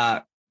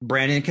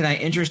 Brandon, can I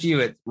interest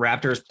you at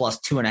Raptors plus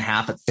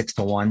 2.5 at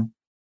 6-1?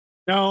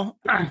 No,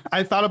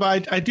 I thought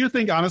about. I do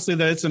think honestly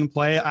that it's in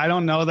play. I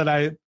don't know that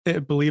I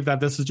believe that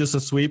this is just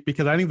a sweep,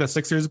 because I think the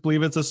Sixers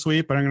believe it's a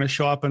sweep, but I'm going to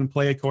show up and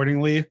play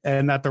accordingly,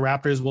 and that the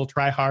Raptors will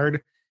try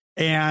hard.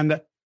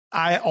 And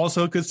I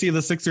also could see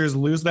the Sixers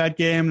lose that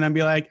game and then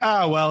be like,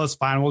 oh, well, it's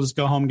fine. We'll just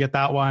go home and get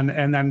that one,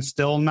 and then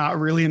still not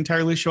really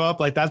entirely show up.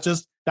 Like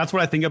that's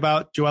what I think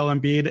about Joel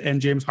Embiid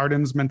and James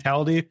Harden's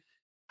mentality.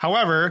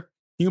 However,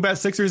 you can bet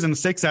Sixers and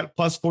 6 at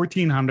plus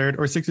 1,400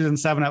 or Sixers and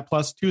 7 at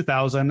plus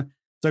 2,000.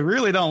 So I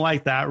really don't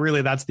like that.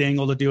 Really, that's the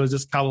angle to do, is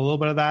just cover a little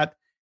bit of that.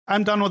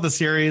 I'm done with the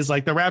series.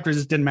 Like the Raptors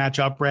just didn't match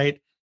up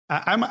right.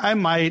 I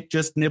might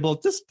just nibble,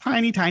 just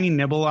tiny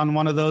nibble on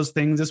one of those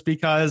things, just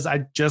because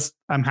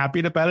I'm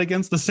happy to bet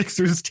against the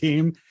Sixers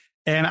team.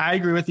 And I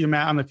agree with you,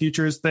 Matt, on the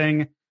futures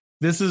thing.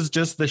 This is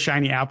just the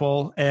shiny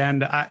apple.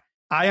 And I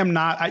am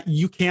not,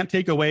 you can't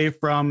take away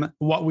from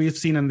what we've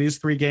seen in these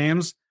 3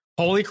 games.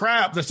 Holy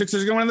crap, the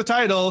Sixers are going to win the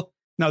title.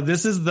 No,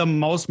 this is the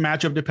most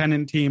matchup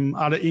dependent team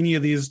out of any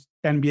of these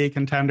NBA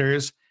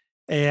contenders.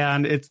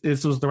 And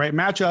this was the right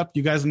matchup.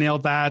 You guys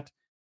nailed that.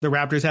 The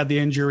Raptors had the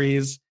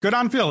injuries. Good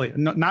on Philly.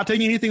 Not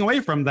taking anything away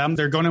from them.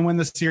 They're going to win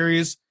the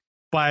series,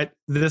 but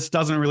this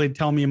doesn't really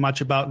tell me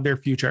much about their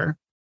future.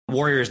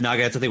 Warriors,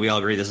 Nuggets, I think we all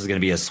agree this is going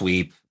to be a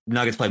sweep.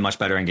 Nuggets played much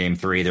better in game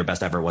 3. Their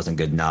best effort wasn't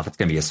good enough. It's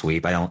going to be a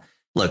sweep.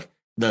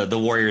 The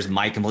Warriors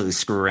might completely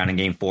screw around in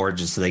game 4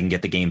 just so they can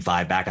get the game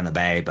 5 back in the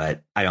Bay,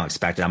 but I don't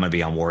expect it. I'm going to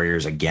be on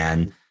Warriors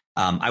again.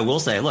 I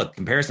will say, look,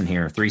 comparison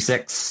here,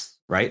 3-6,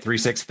 right?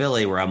 3-6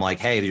 Philly, where I'm like,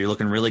 hey, you're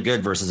looking really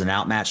good versus an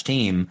outmatched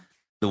team.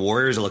 The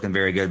Warriors are looking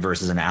very good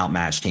versus an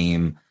outmatched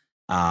team.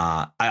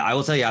 I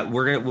will tell you,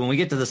 when we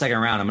get to the second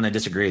round, I'm going to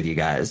disagree with you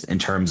guys in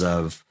terms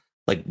of,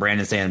 like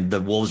Brandon saying,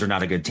 the Wolves are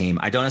not a good team.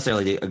 I don't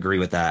necessarily agree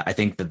with that. I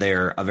think that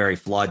they're a very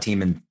flawed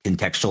team in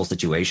contextual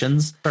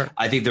situations. Sure.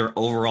 I think their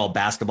overall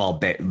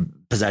basketball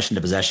possession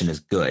to possession is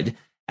good.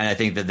 And I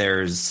think that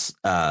there's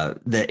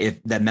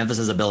that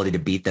Memphis's ability to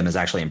beat them is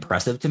actually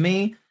impressive to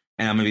me.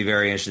 And I'm going to be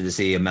very interested to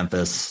see a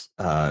Memphis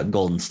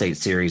Golden State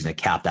series and a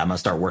cap that. I'm going to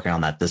start working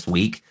on that this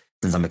week,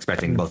 since I'm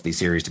expecting both these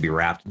series to be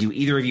wrapped. Do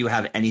either of you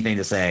have anything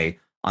to say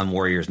on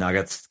Warriors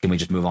Nuggets? Can we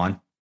just move on?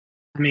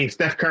 I mean,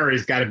 Steph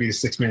Curry's got to be the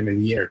 6th man of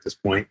the year at this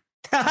point.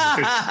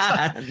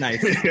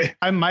 Nice.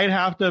 I might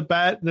have to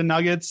bet the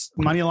Nuggets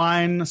money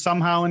line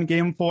somehow in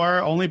game 4,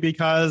 only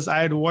because I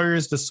had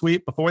Warriors to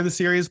sweep before the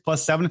series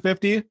plus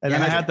 750. And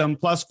then I had them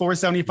plus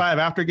 475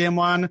 after game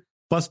 1,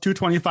 plus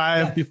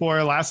 225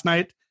 before last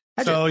night.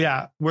 So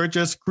yeah, we're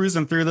just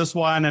cruising through this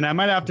one, and I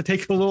might have to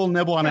take a little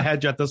nibble on a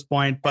hedge at this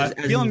point, but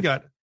feeling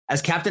good.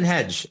 As Captain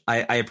Hedge,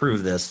 I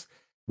approve this.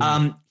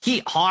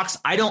 Heat Hawks,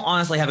 I don't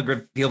honestly have a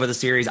good feel for the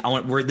series.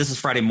 This is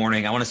Friday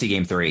morning. I want to see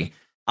game 3.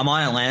 I'm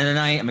on Atlanta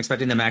tonight. I'm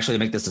expecting them actually to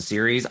make this a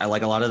series. I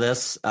like a lot of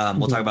this.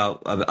 We'll talk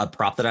about a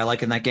prop that I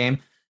like in that game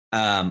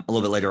a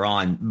little bit later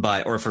on,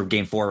 or for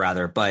game 4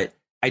 rather. But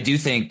I do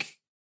think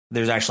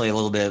there's actually a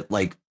little bit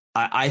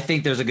I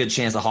think there's a good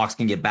chance the Hawks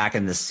can get back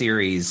in this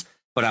series,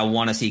 but I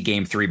want to see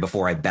game 3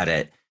 before I bet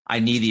it. I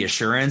need the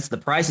assurance. The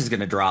price is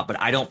going to drop, but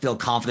I don't feel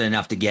confident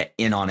enough to get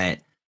in on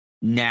it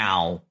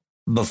now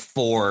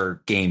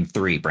before game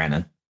 3,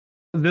 Brandon.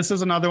 This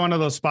is another one of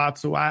those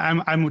spots.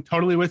 I'm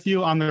totally with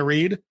you on the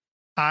read.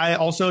 I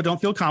also don't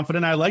feel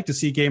confident. I like to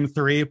see game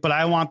 3, but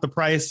I want the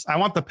price. I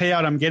want the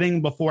payout I'm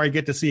getting before I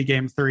get to see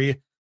game 3.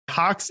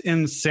 Hawks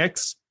in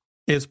 6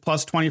 is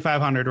plus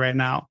 2,500 right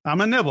now.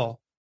 I'm a nibble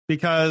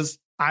because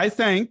I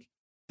think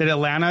that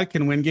Atlanta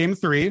can win game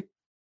 3.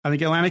 I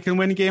think Atlanta can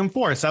win game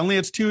 4. Suddenly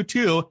it's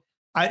 2-2.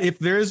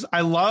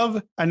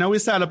 I know we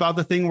said about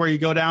the thing where you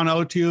go down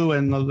 0-2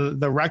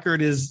 and the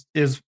record is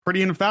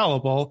pretty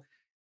infallible,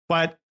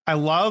 but I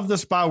love the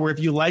spot where if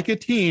you like a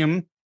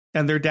team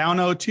and they're down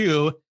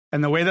 0-2,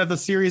 and the way that the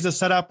series is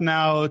set up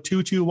now,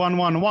 2-2,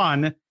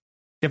 1-1-1,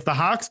 if the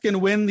Hawks can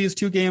win these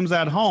 2 games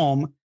at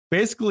home,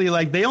 basically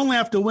they only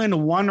have to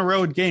win 1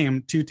 road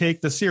game to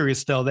take the series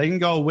still. They can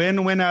go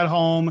win at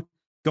home,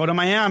 go to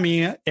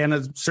Miami,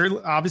 and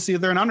obviously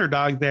they're an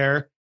underdog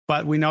there,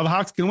 but we know the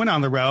Hawks can win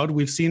on the road.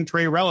 We've seen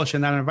Trey relish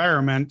in that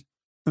environment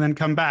and then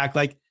come back.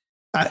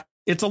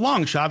 It's a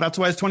long shot. That's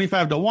why it's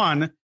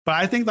 25-1, but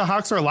I think the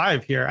Hawks are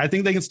alive here. I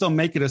think they can still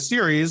make it a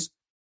series.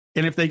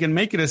 And if they can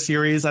make it a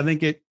series, I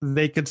think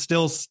they could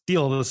still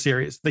steal the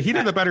series. The Heat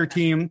are the better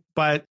team,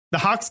 but the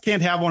Hawks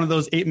can't have one of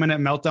those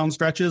 8-minute meltdown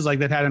stretches like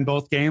they've had in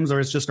both games,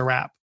 or it's just a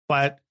wrap.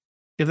 But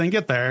if they can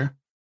get there,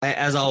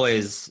 As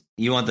always,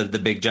 you want the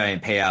big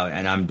giant payout,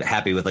 and I'm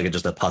happy with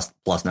just a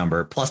plus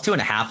number. Plus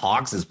 2.5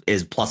 Hawks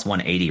is plus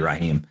 180,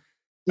 Raheem.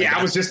 Yeah,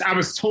 I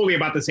was totally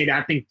about to say that.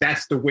 I think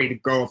that's the way to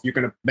go if you're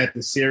going to bet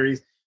the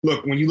series.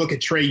 Look, when you look at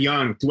Trae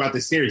Young throughout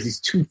the series, he's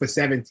 2 for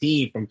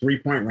 17 from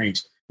 3-point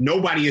range.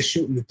 Nobody is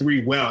shooting the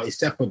three well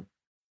except for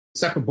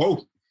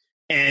Bogey.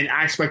 And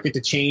I expect it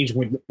to change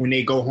when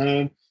they go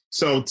home.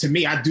 So to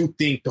me, I do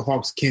think the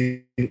Hawks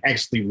can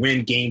actually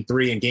win Game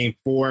 3 and Game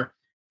 4.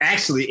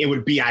 Actually, it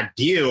would be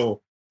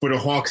ideal for the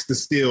Hawks to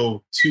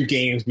steal 2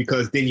 games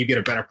because then you get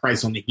a better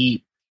price on the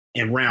Heat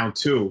in round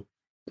 2.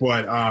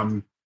 But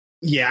I'm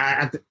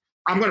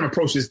going to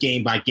approach this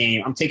game by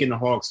game. I'm taking the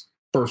Hawks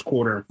first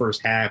quarter and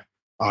first half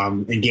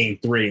in Game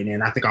 3, and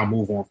then I think I'll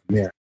move on from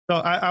there. So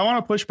I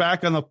want to push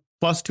back on the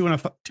plus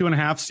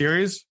 2.5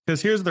 series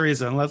because here's the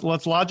reason.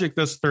 Let's logic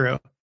this through.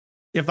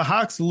 If the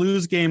Hawks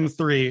lose Game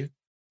 3,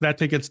 that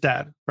ticket's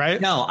dead,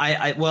 right? No,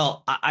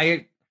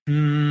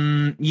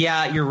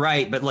 yeah, you're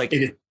right. But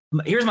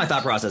here's my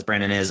thought process,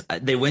 Brandon, is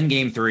they win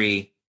Game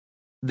 3,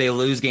 they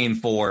lose Game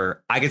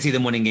 4. I could see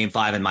them winning Game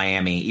 5 in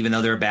Miami, even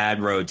though they're a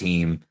bad road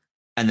team,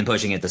 and then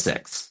pushing it to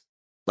 6.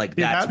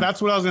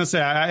 That's what I was going to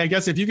say. I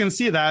guess if you can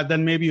see that,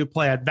 then maybe you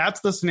play it. That's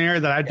the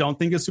scenario that I don't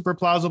think is super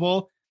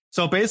plausible.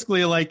 So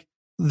basically,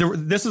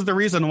 this is the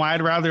reason why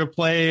I'd rather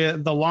play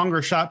the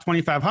longer shot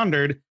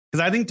 2,500.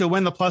 Because I think to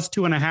win the plus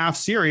 2.5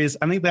 series,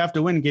 I think they have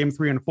to win Game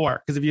 3 and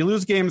 4. Because if you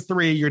lose Game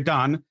 3, you're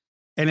done.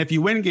 And if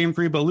you win Game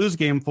 3 but lose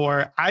Game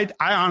 4, I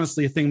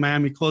honestly think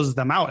Miami closes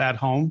them out at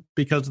home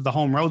because of the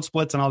home road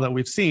splits and all that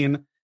we've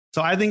seen.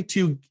 So I think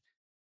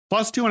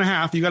plus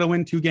 2.5, you got to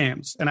win 2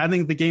 games. And I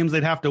think the games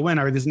they'd have to win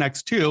are these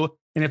next 2.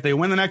 And if they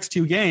win the next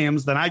 2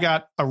 games, then I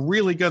got a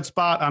really good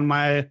spot on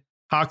my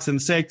Hawks in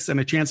 6 and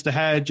a chance to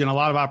hedge and a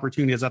lot of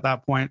opportunities at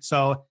that point.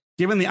 So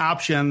given the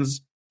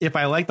options, if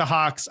I like the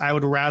Hawks, I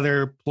would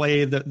rather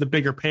play the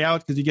bigger payout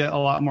because you get a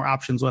lot more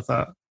options with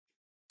it.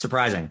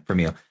 Surprising from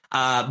you.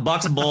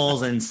 Bucks,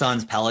 Bulls, and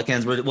Suns,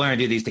 Pelicans. We're going to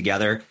do these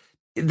together.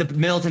 The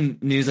Middleton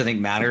news, I think,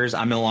 matters.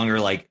 I'm no longer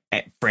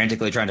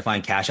frantically trying to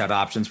find cash out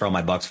options for all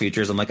my Bucks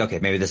futures. I'm okay,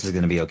 maybe this is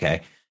going to be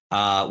okay.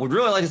 Would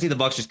really like to see the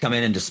Bucks just come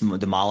in and just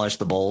demolish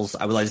the Bulls.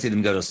 I would like to see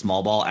them go to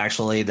small ball.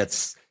 Actually,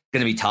 that's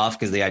going to be tough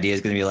because the idea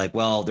is going to be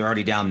they're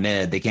already down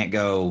mid. They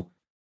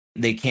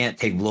can't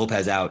take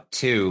Lopez out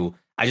too.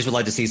 I just would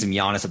like to see some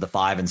Giannis at the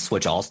 5 and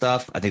switch all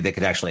stuff. I think they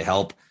could actually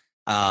help.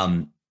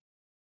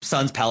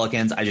 Suns,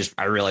 Pelicans.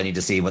 I really need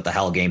to see what the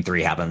hell Game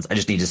 3 happens. I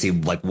just need to see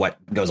what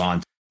goes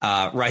on.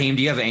 Raheem,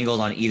 do you have angles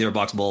on either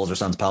Bucks, Bulls, or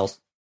Suns, Pels?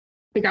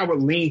 I think I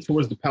would lean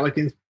towards the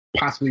Pelicans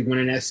possibly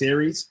winning that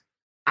series.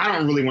 I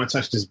don't really want to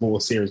touch this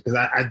Bulls series because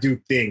I do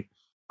think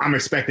I'm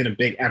expecting a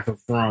big effort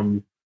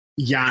from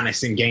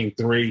Giannis in Game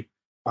 3.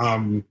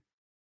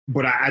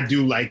 But I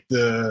do like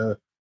the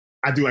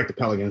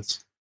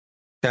Pelicans.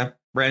 Okay,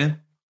 Brandon.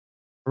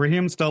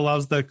 Raheem still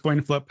loves the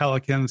coin flip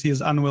Pelicans.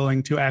 He's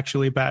unwilling to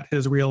actually bet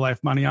his real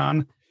life money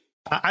on.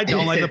 I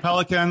don't like the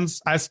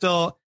Pelicans. I'm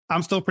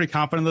still pretty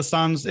confident in the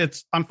Suns.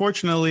 It's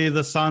unfortunately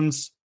the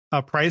Suns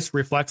price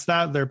reflects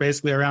that. They're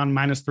basically around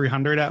minus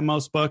 300 at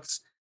most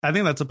books. I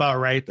think that's about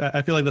right.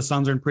 I feel like the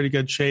Suns are in pretty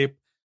good shape.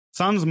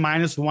 Suns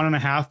minus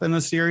 1.5 in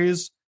the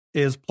series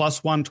is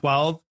plus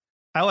 112.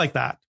 I like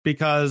that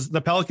because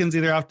the Pelicans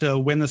either have to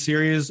win the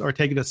series or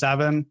take it to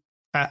 7.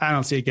 I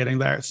don't see it getting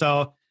there.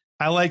 So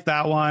I like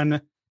that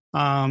one.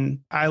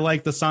 I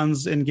like the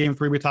Suns in Game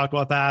 3. We talked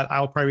about that.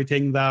 I'll probably be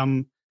taking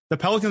them. The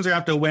Pelicans are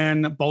going to have to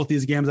win both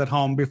these games at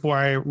home before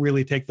I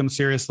really take them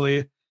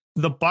seriously.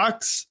 The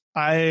Bucks,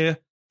 I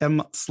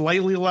am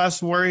slightly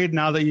less worried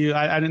now that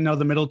I didn't know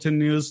the Middleton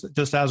news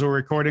just as we're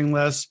recording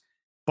this,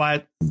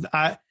 but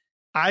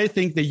I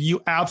think that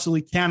you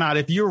absolutely cannot.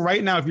 If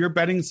you're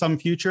betting some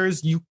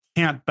futures, you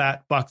can't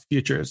bet Bucks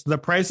futures. The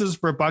prices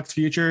for Bucks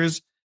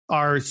futures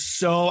are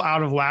so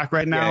out of whack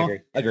right now. Yeah,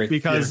 I agree.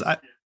 Because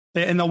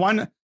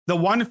the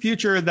one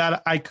future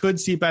that I could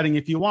see betting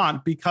if you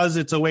want, because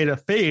it's a way to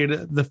fade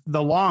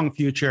the long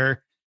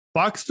future,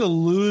 Bucks to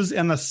lose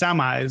in the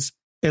semis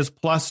is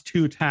plus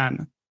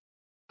 210.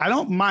 I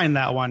don't mind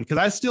that one because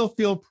I still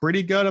feel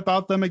pretty good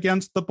about them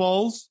against the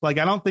Bulls. I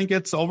don't think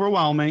it's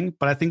overwhelming,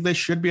 but I think they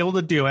should be able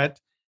to do it.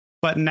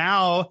 But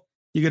now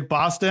you get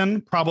Boston,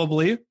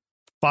 probably.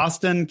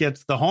 Boston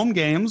gets the home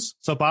games.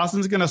 So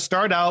Boston's going to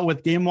start out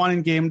with Game 1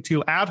 and Game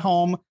 2 at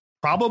home,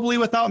 probably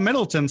without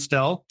Middleton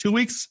still. 2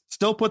 weeks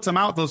still puts them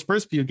out those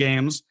first few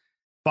games.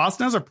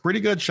 Boston has a pretty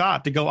good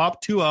shot to go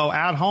up 2-0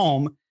 at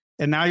home.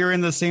 And now you're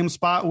in the same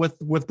spot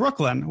with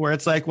Brooklyn, where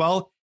it's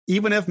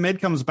even if Mid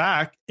comes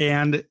back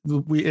and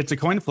it's a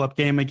coin flip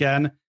game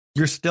again,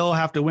 you still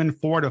have to win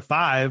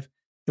 4-5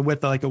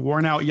 with a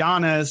worn out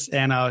Giannis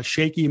and a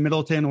shaky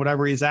Middleton,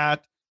 whatever he's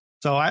at.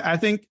 So I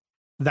think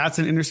that's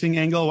an interesting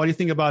angle. What do you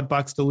think about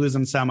Bucks to lose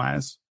in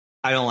semis?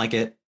 I don't like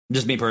it.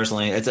 Just me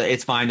personally.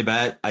 It's fine to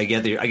bet. I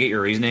get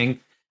your reasoning.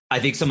 I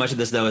think so much of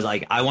this though is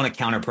I want to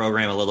counter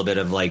program a little bit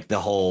of the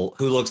whole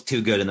who looks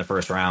too good in the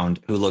first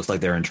round, who looks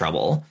like they're in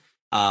trouble.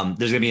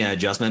 There's going to be an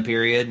adjustment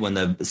period when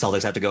the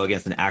Celtics have to go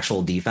against an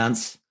actual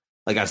defense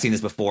Like I've seen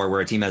this before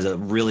where a team has a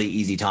really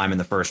easy time in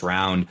the first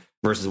round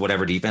versus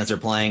whatever defense they're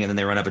playing. And then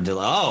they run up until,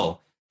 oh,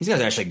 these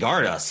guys actually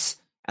guard us.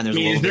 And there's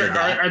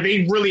are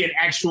they really an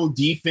actual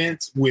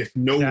defense with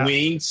no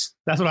wings?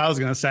 That's what I was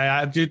going to say.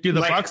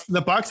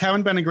 The Bucks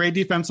haven't been a great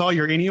defense all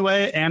year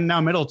anyway, and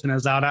now Middleton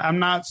is out. I'm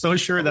not so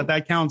sure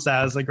that counts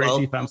as a great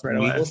defense right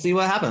away. We'll see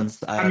what happens.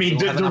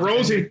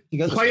 DeRozan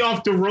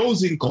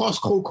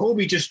cost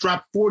Kobe just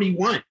dropped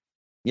 41.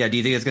 Yeah, do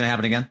you think it's going to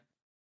happen again?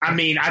 I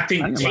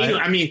think Tatum.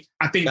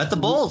 I think that's the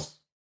Bulls.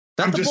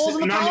 I'm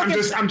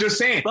just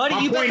saying, buddy.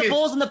 You bet the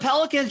Bulls and the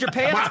Pelicans. Your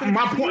payouts.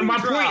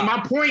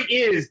 My point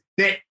is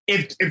that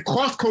if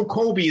Costco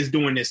Kobe is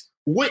doing this,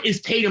 what is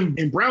Tatum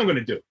and Brown going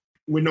to do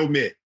with no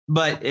mid?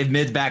 But if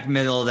mid's back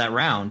middle of that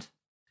round.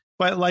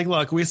 But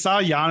look, we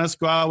saw Giannis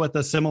go out with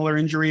a similar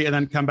injury and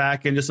then come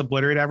back and just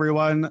obliterate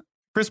everyone.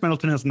 Chris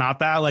Middleton is not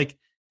that.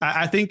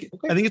 I think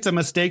it's a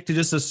mistake to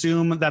just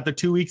assume that the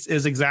 2 weeks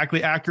is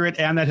exactly accurate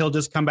and that he'll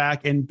just come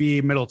back and be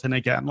Middleton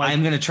again.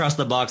 I'm going to trust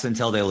the Bucks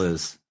until they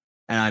lose.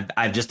 And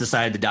I've just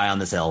decided to die on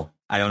this hill.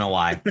 I don't know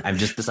why. I've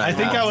just decided.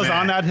 I was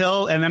on that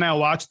hill, and then I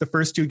watched the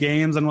first 2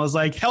 games and was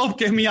like, help,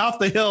 get me off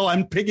the hill.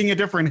 I'm picking a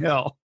different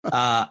hill.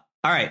 All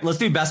right, let's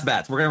do best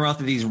bets. We're going to run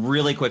through these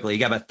really quickly. You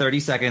got about 30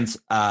 seconds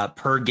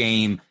per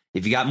game.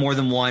 If you got more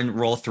than one,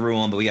 roll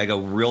through them, but we got to go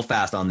real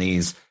fast on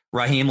these.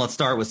 Raheem, let's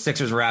start with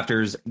Sixers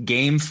Raptors.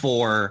 Game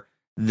 4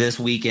 this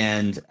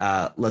weekend.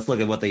 Let's look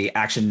at what the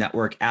Action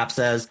Network app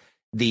says.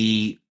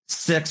 The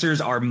Sixers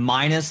are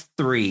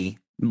 -3.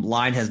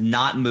 Line has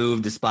not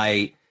moved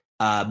despite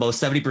both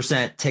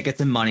 70% tickets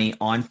and money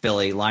on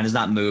Philly. Line has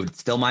not moved. It's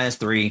still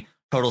 -3.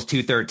 Totals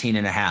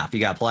 213.5.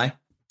 You got to play?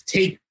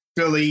 Take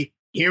Philly.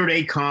 Here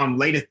they come.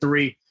 Late at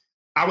 3.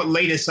 I would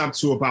lay this up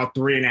to about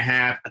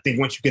 3.5. I think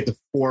once you get to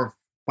 4,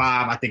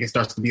 5, I think it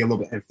starts to be a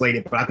little bit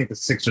inflated. But I think the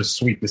Sixers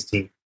sweep this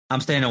team.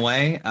 I'm staying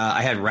away.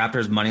 I had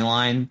Raptors money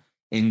line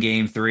in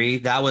Game 3.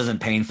 That wasn't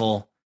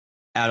painful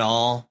at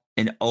all.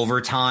 In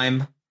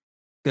overtime,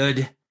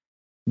 good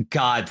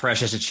God,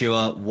 Precious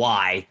Achiuwa,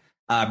 why?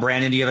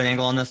 Brandon, do you have an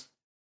angle on this?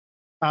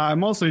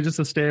 Mostly just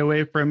to stay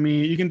away from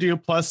me. You can do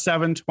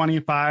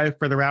 +725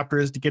 for the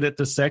Raptors to get it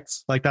to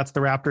 6. That's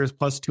the Raptors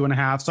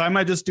 +2.5. So I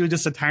might just do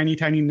a tiny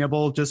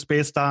nibble just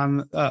based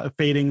on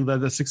fading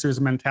the Sixers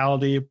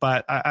mentality,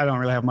 but I don't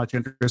really have much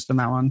interest in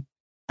that one.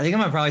 I think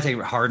I'm going to probably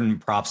take Harden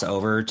props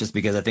over just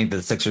because I think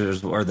the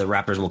Sixers or the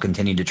Raptors will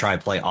continue to try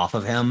play off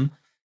of him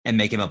and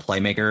make him a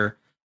playmaker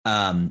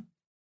and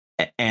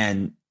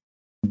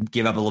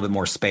give up a little bit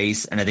more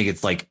space. And I think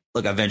it's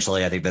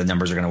eventually I think the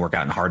numbers are going to work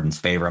out in Harden's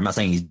favor. I'm not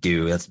saying he's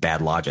due. That's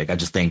bad logic. I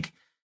just think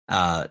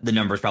the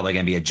number is probably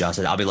going to be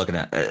adjusted. I'll be looking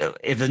at,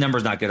 if the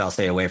number's not good, I'll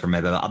stay away from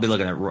it, but I'll be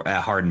looking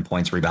at Harden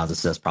points, rebounds,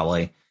 assists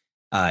probably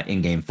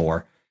in Game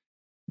 4.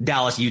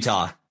 Dallas,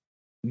 Utah,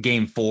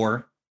 Game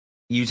 4.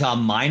 Utah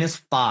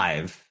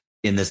 -5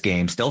 in this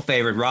game. Still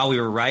favored. Raw, we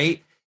were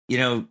right.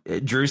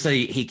 Drew said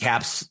he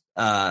caps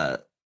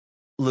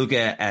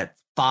Luka at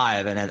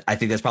 5, and I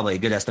think that's probably a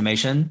good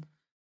estimation.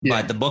 Yeah.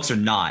 But the books are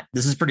not.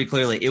 This is pretty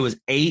clearly. It was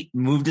 8,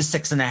 moved to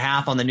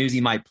 6.5 on the news he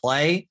might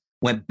play,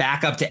 went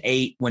back up to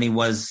 8 when he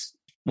was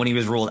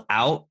ruled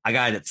out. I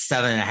got it at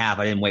 7.5.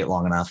 I didn't wait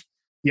long enough.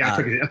 Yeah, I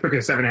took it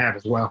at 7.5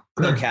 as well.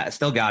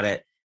 Still got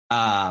it.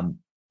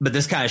 But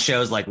this kind of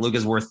shows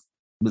Luka's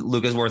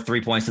worth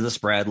 3 points to the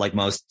spread, like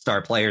most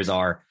star players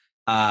are.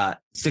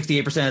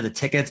 68% of the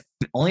tickets,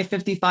 only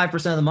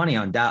 55% of the money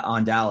on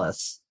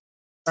Dallas.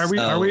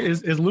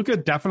 Is Luka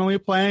definitely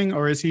playing,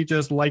 or is he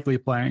just likely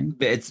playing?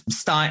 It's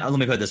Stein. Let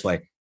me put it this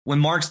way. When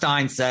Mark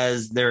Stein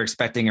says they're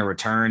expecting a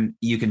return,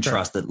 you can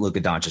trust that Luka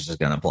Doncic is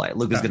going to play.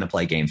 Luka's going to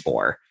play Game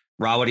 4.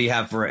 Raw, what do you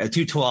have for a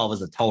 212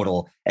 as a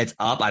total? It's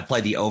up. I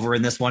played the over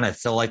in this one. I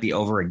still like the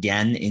over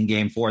again in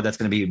Game 4. That's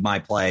going to be my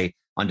play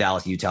on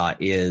Dallas, Utah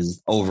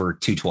is over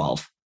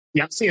 212.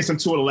 Yeah, I'm seeing some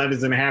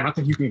 211.5. I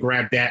think you can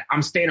grab that.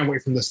 I'm staying away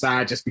from the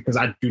side just because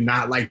I do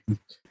not like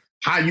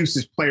high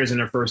usage players in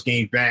their first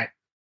game back.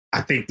 I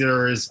think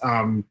there is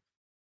some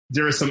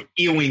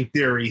Ewing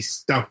theory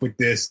stuff with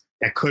this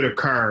that could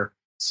occur.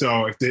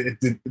 So if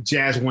the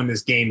Jazz won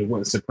this game, it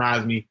wouldn't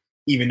surprise me,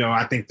 even though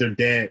I think they're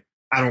dead.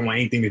 I don't want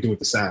anything to do with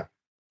the side.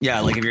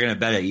 Yeah, if you're going to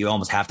bet it, you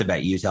almost have to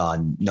bet Utah,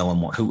 and no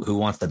one who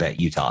wants to bet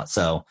Utah.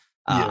 So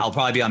I'll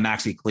probably be on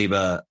Maxi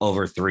Kleber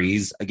over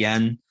 3s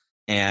again.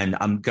 And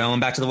I'm going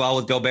back to the well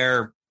with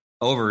Gobert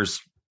overs,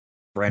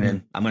 Brandon.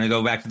 Mm-hmm. I'm going to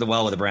go back to the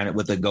well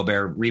with the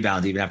Gobert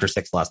rebounds, even after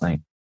 6 last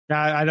night.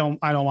 Yeah, I don't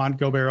want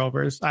Gobert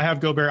overs. I have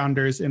Gobert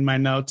unders in my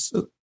notes.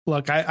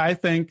 Look, I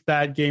think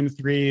that Game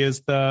 3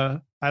 is I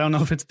don't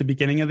know if it's the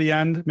beginning of the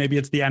end. Maybe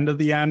it's the end of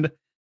the end.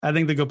 I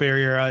think the Gobert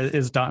era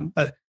is done.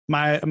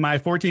 My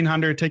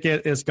 1,400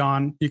 ticket is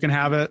gone. You can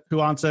have it. Who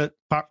wants it?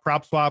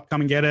 Prop swap,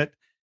 come and get it.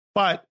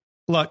 But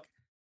look,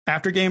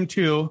 after Game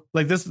 2,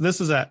 this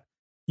is it.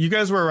 You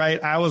guys were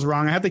right. I was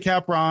wrong. I had the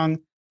cap wrong.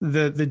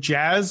 The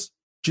Jazz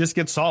just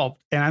get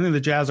solved. And I think the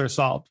Jazz are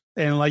solved.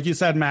 And like you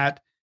said,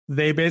 Matt,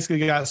 they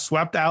basically got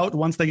swept out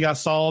once they got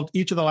solved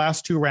each of the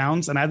last 2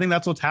 rounds. And I think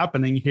that's what's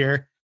happening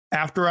here.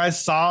 After I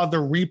saw the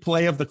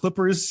replay of the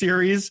Clippers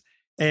series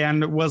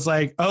and was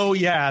like, oh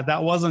yeah,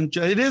 that wasn't,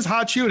 it is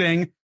hot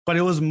shooting, but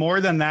it was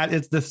more than that.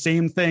 It's the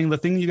same thing. The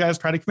thing you guys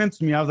try to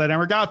convince me of that I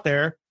never got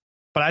there,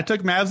 but I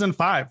took Mavs in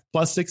 5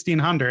 plus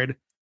 1,600.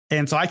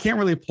 And so I can't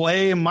really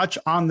play much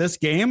on this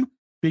game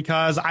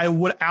because I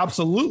would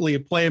absolutely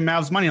play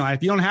Mavs money line.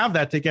 If you don't have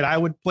that ticket, I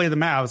would play the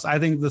Mavs. I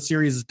think the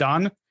series is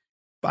done.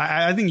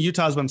 I think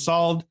Utah's been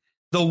solved.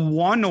 The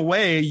one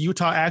way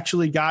Utah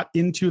actually got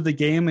into the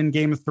game in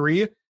game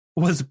 3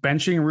 was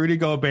benching Rudy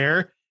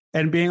Gobert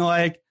and being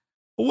like,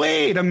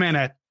 wait a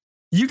minute.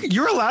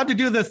 You're allowed to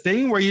do the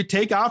thing where you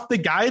take off the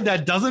guy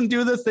that doesn't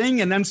do the thing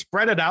and then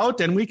spread it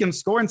out and we can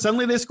score. And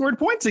suddenly they scored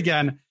points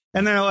again.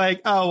 And they're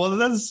like, oh, well,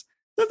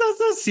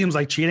 that seems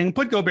like cheating.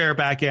 Put Gobert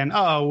back in.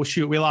 Oh, well,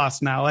 shoot, we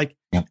lost now. Like,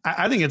 yep.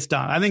 I think it's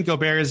done. I think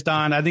Gobert is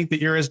done. I think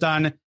the era is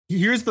done.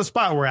 Here's the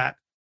spot we're at.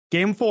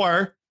 Game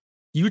 4,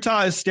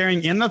 Utah is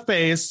staring in the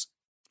face.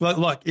 But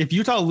look, if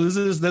Utah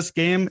loses this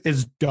game,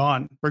 it's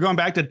done. We're going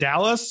back to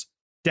Dallas,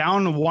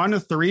 down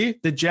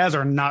 1-3. The Jazz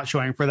are not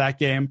showing for that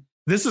game.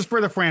 This is for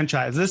the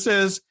franchise. This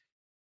is,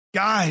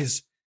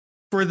 guys,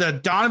 for the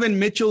Donovan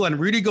Mitchell and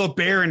Rudy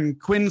Gobert and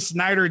Quinn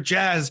Snyder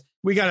Jazz.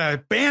 We got to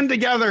band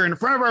together in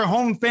front of our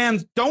home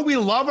fans. Don't we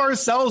love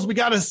ourselves? We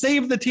got to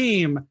save the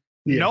team.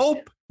 Yes.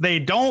 Nope. They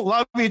don't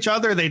love each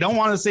other. They don't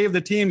want to save the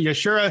team. You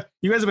guys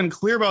have been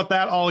clear about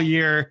that all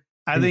year.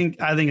 I think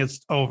it's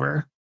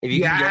over.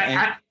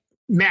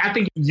 Matt, I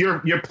think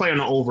your play on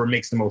the over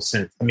makes the most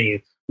sense. I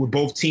mean, with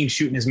both teams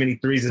shooting as many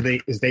threes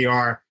as they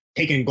are,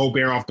 taking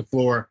Gobert off the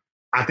floor,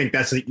 I think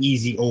that's an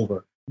easy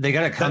over. They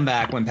got to come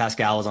back when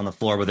Pascal was on the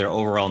floor with their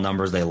overall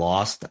numbers they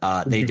lost.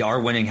 They are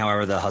winning,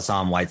 however, the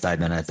Hassan Whiteside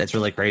minutes. It's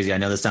really crazy. I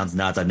know this sounds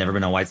nuts. I've never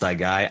been a Whiteside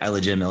guy. I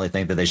legitimately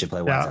think that they should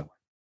play Whiteside.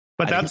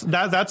 But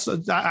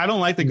I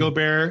don't like the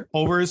Gobert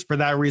overs for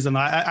that reason.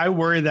 I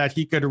worry that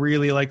he could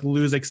really like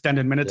lose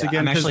extended minutes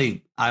again.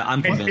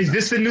 I'm convinced. Is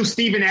this the new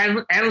Steven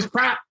Adams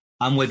prop?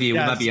 I'm with you.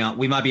 Yes.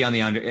 We might be on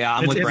the under. Yeah,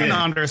 I'm with Brandon. It's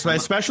an under, so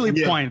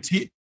especially points.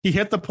 He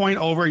hit the point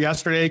over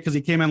yesterday because he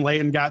came in late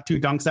and got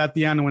 2 dunks at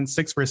the end and went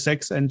 6 for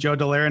 6. And Joe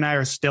Dallaire and I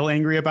are still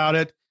angry about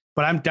it.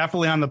 But I'm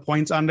definitely on the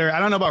points under. I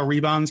don't know about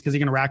rebounds because he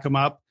can rack them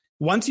up.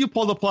 Once you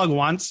pull the plug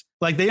once,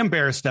 like they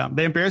embarrassed him.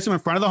 They embarrassed him in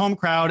front of the home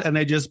crowd and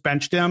they just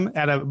benched him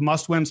at a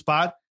must-win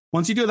spot.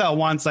 Once you do that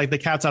once, like the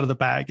cat's out of the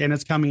bag and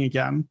it's coming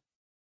again.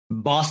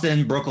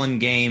 Boston, Brooklyn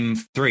game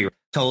 3.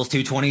 Totals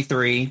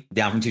 223,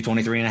 down from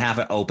 223.5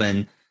 at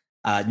open.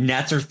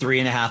 Nets are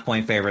 3.5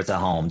 point favorites at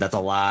home. That's a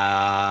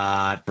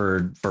lot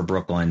for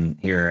Brooklyn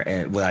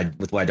here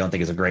with what I don't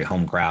think is a great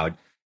home crowd.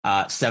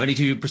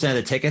 72% of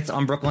the tickets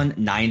on Brooklyn,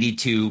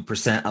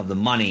 92% of the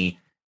money,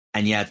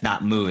 and yet it's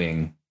not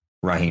moving.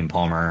 Raheem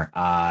Palmer.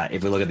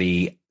 If we look at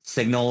the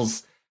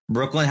signals,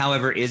 Brooklyn,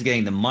 however, is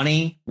getting the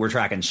money. We're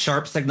tracking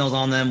sharp signals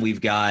on them. We've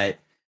got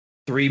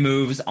 3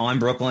 moves on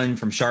Brooklyn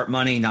from sharp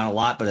money, not a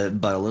lot, but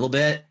a little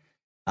bit.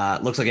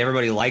 Looks like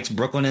everybody likes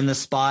Brooklyn in this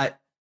spot.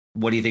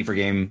 What do you think for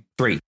game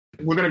 3?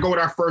 We're going to go with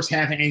our first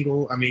half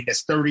angle. I mean,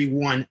 that's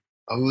 31,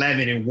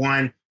 11, and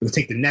 1. We'll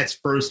take the Nets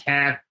first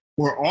half.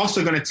 We're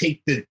also going to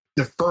take the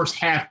first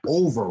half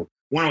over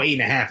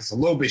 108.5. It's a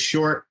little bit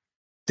short.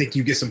 I think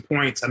you get some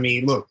points. I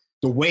mean, look,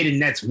 the way the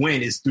Nets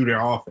win is through their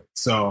offense.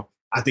 So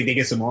I think they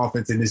get some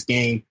offense in this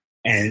game,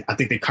 and I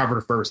think they cover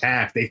the first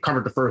half. They've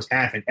covered the first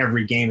half in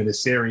every game of the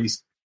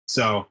series.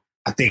 So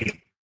I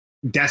think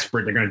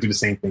desperate, they're going to do the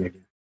same thing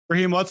again.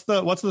 Raheem, what's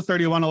the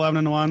 31, 11,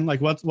 and 1? Like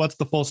what's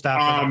the full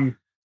stat?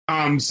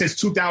 Since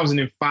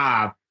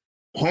 2005,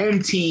 home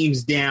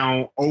teams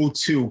down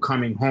 0-2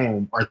 coming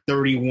home are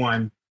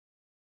 31,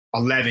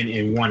 11,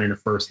 and 1 in the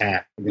first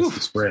half against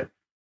the spread.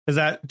 Is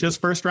that just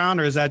first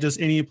round or is that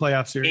just any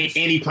playoff series?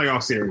 Any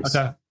playoff series.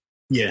 Okay.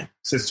 Yeah,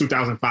 since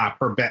 2005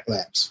 per Bet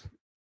Labs.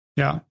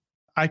 Yeah.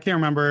 I can't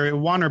remember.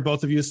 One or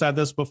both of you said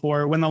this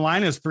before. When the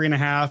line is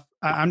 3.5,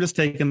 I'm just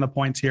taking the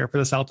points here for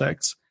the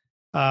Celtics.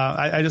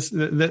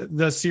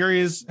 The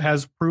series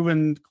has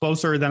proven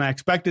closer than I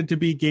expected to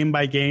be game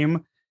by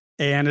game.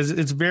 And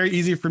it's very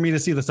easy for me to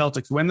see the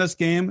Celtics win this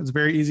game. It's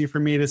very easy for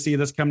me to see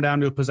this come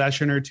down to a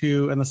possession or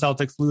two and the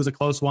Celtics lose a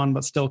close one,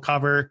 but still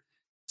cover.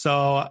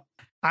 So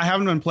I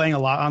haven't been playing a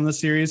lot on this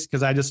series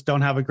because I just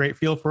don't have a great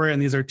feel for it.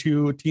 And these are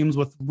 2 teams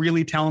with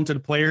really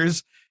talented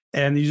players.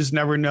 And you just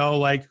never know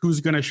like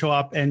who's going to show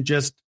up and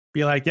just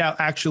be like, yeah,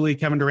 actually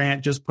Kevin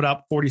Durant just put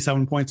up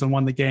 47 points and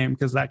won the game,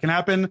 because that can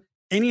happen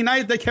any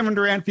night that Kevin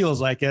Durant feels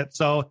like it.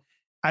 So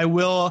I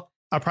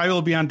probably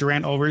will be on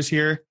Durant overs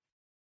here.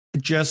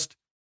 Just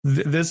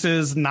this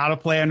is not a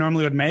play I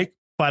normally would make,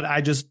 but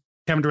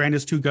Kevin Durant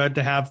is too good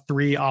to have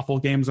 3 awful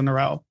games in a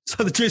row.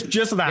 So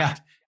just that. Yeah.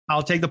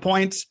 I'll take the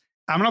points.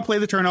 I'm going to play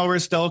the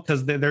turnovers still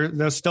because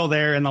they're still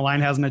there and the line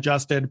hasn't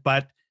adjusted.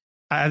 But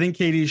I think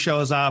KD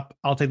shows up.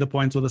 I'll take the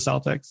points with the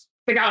Celtics.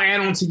 I think I'll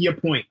add on to your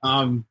point,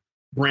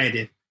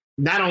 Brandon.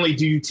 Not only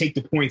do you take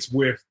the points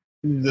with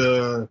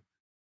the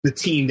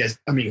team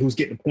who's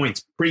getting the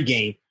points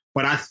pregame,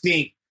 but I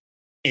think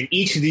in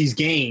each of these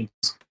games,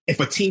 if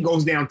a team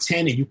goes down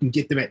 10 and you can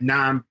get them at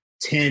 9,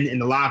 10 in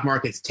the live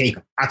markets, take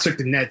them. I took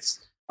the Nets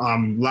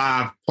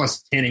live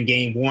plus 10 in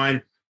game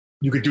 1.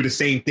 you could do the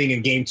same thing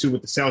in game 2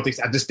 with the Celtics.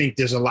 I just think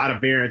there's a lot of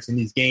variance in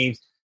these games.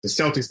 The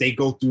Celtics, they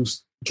go through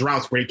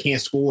droughts where they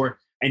can't score.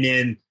 And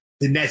then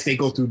the Nets, they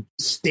go through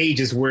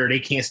stages where they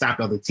can't stop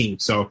the other team.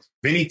 So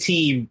if any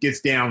team gets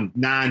down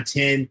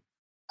 9-10,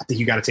 I think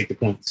you got to take the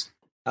points.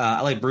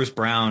 I like Bruce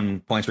Brown,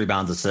 points,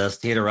 rebounds,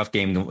 assists. He had a rough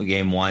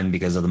game 1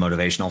 because of the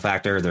motivational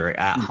factor. They're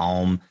at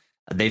home.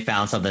 They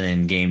found something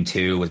in game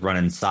 2 with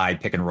running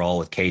side pick and roll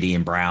with KD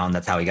and Brown.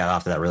 That's how he got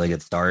off to that really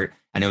good start.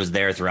 And it was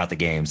there throughout the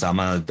game. So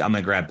I'm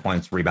gonna grab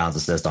points, rebounds,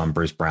 assists on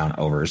Bruce Brown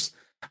overs.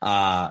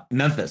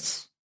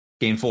 Memphis,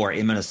 game 4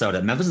 in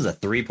Minnesota. Memphis is a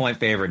 3-point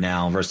favorite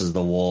now versus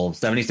the Wolves.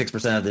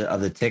 76%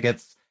 of the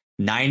tickets,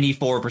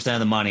 94% of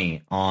the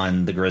money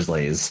on the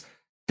Grizzlies,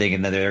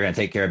 thinking that they're going to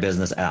take care of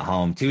business at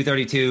home.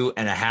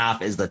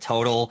 232.5 is the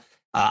total.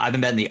 I've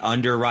been betting the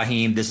under,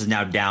 Raheem. This is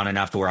now down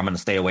enough to where I'm going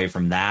to stay away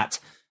from that.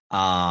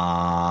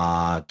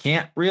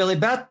 Can't really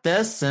bet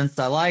this since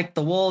I like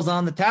the Wolves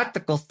on the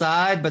tactical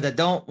side, but I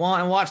don't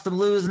want to watch them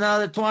lose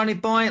another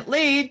 20-point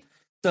lead.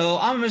 So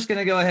I'm just going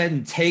to go ahead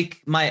and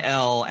take my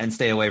L and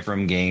stay away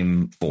from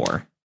game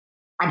 4.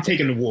 I'm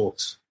taking the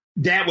Wolves.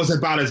 That was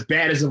about as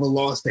bad as of a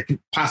loss that could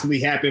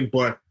possibly happen.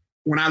 But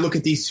when I look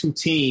at these two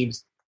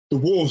teams, the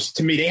Wolves,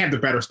 to me, they have the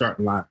better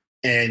starting line.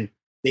 And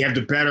they have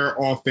the better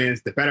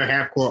offense, the better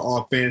half-court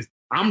offense.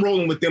 I'm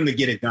rolling with them to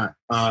get it done.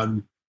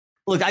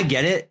 Look, I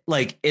get it.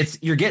 Like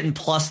you're getting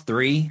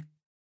 +3.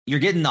 You're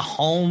getting the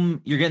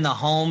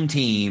home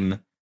team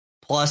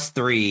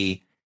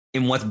 +3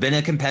 in what's been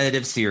a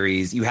competitive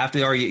series. You have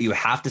to argue, you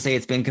have to say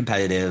it's been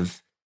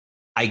competitive.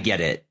 I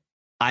get it.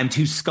 I'm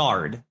too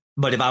scarred.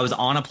 But if I was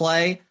on a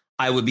play,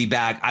 I would be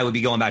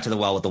going back to the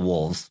well with the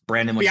Wolves.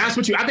 Brandon, to be honest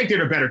with you, I think they're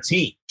the better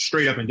team,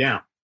 straight up and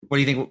down. What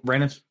do you think,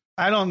 Brandon?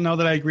 I don't know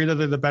that I agree that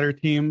they're the better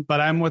team,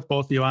 but I'm with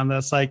both of you on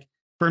this. Like,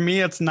 for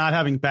me, it's not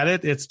having bet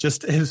it. It's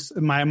just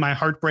my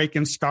heartbreak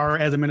and scar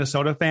as a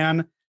Minnesota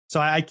fan. So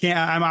I can't.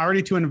 I'm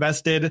already too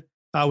invested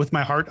with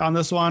my heart on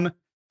this one.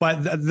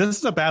 But this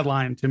is a bad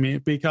line to me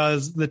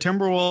because the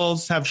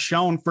Timberwolves have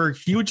shown for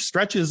huge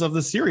stretches of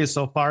the series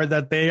so far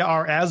that they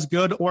are as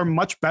good or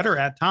much better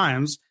at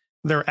times.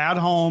 They're at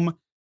home.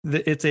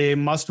 It's a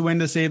must win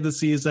to save the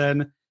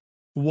season.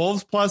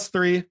 Wolves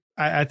 +3,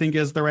 I think,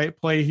 is the right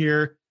play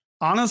here.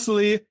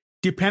 Honestly,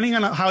 depending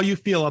on how you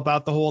feel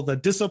about the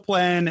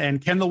discipline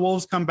and can the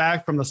Wolves come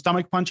back from the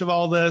stomach punch of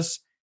all this,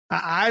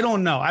 I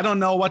don't know. I don't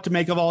know what to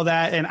make of all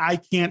that, and I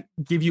can't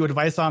give you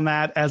advice on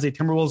that as a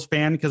Timberwolves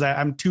fan because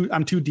I'm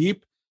too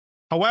deep.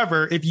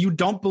 However, if you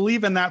don't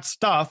believe in that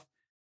stuff,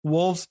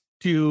 Wolves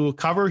to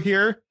cover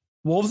here,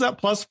 Wolves at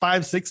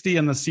 +560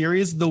 in the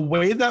series, the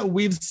way that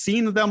we've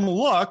seen them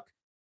look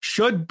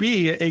should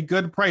be a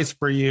good price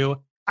for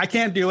you. I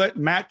can't do it.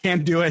 Matt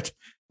can't do it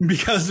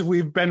because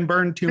we've been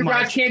burned too much.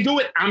 I can't do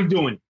it. I'm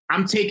doing it.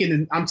 I'm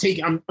taking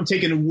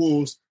the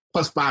Wolves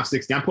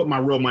 +560. I'm putting my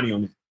real money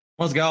on it.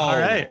 Let's go. All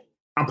right.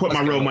 I'm putting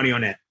my real money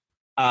on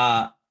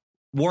that.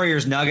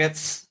 Warriors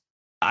Nuggets.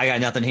 I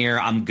got nothing here.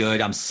 I'm good.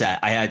 I'm set.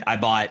 I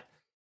bought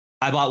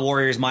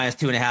Warriors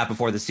 -2.5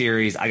 before the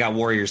series. I got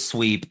Warriors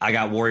sweep. I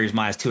got Warriors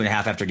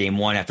 -2.5 after game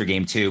 1, after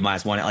game 2,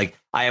 -1. Like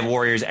I have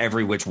Warriors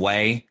every which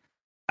way.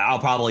 I'll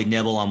probably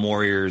nibble on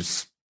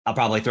Warriors. I'll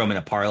probably throw them in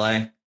a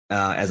parlay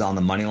as on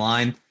the money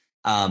line.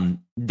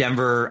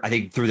 Denver, I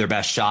think, threw their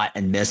best shot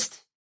and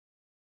missed.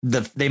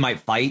 They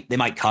might fight. They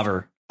might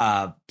cover.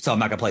 So I'm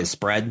not going to play the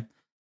spread.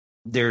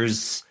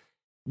 There's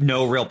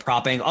no real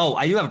prop angle. Oh,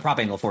 I do have a prop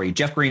angle for you.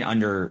 Jeff Green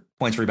under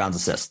points, rebounds,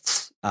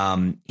 assists.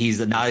 He's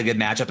not a good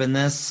matchup in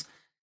this.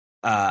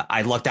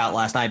 I lucked out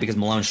last night because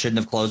Malone shouldn't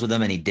have closed with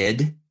him, and he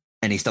did,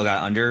 and he still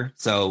got under.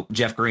 So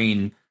Jeff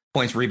Green,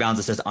 points, rebounds,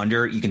 assists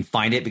under. You can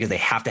find it because they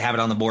have to have it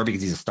on the board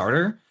because he's a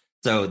starter.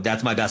 So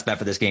that's my best bet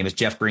for this game is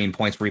Jeff Green,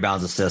 points,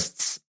 rebounds,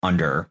 assists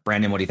under.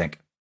 Brandon, what do you think?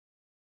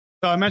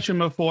 So I mentioned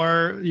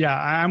before, yeah,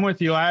 I'm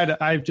with you. I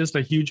have just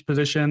a huge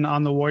position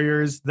on the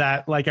Warriors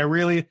that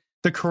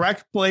the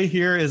correct play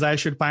here is I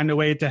should find a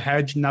way to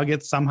hedge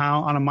Nuggets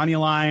somehow on a money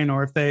line,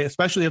 or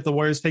especially if the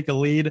Warriors take a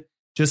lead,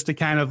 just to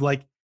kind of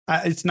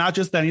it's not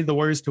just that I need the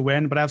Warriors to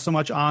win, but I have so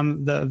much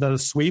on the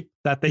sweep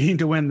that they need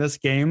to win this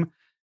game.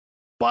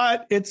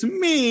 But it's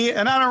me,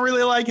 and I don't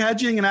really like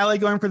hedging, and I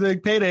like going for the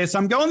big payday. So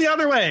I'm going the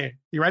other way.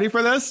 You ready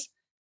for this?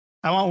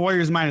 I want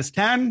Warriors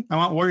 -10. I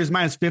want Warriors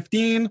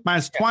 -15,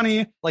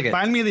 -20. Like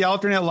Find me the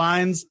alternate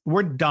lines.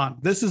 We're done.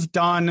 This is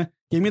done.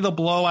 Give me the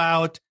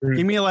blowout. Mm-hmm.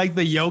 Give me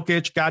the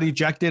Jokic got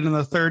ejected in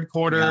the third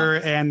quarter,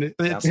 and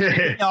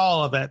it's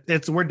all of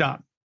it. We're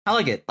done. I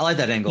like it. I like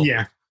that angle.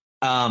 Yeah.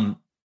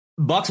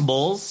 Bucks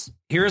Bulls.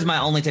 Here's my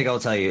only take. I'll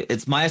tell you,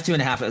 it's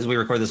 -2.5 as we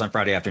record this on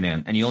Friday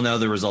afternoon, and you'll know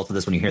the result of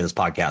this when you hear this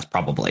podcast,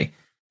 probably.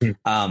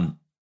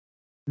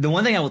 The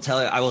one thing I will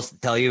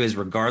tell you is,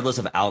 regardless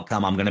of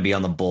outcome, I'm going to be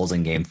on the Bulls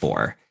in game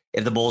 4.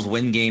 If the Bulls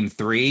win game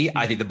 3,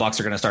 I think the Bucks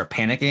are going to start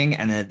panicking.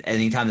 And then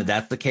anytime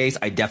that's the case,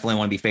 I definitely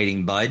want to be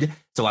fading Bud.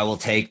 So I will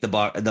take the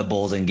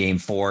Bulls in game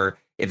 4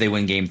 if they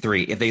win game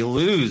 3. If they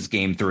lose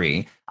game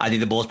 3, I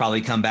think the Bulls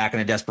probably come back in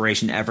a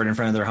desperation effort in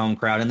front of their home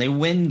crowd and they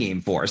win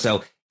game 4.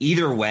 So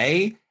either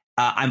way,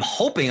 I'm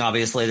hoping,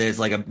 obviously, that it's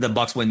like the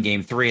Bucks win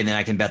game 3, and then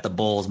I can bet the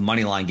Bulls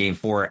money line game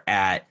 4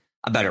 at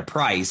a better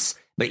price.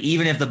 But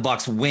even if the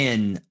Bucks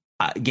win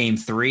game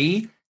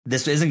 3,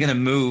 this isn't going to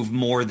move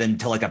more than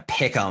to like a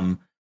pick 'em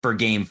for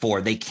game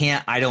 4. They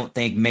can't, I don't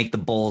think, make the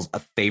Bulls a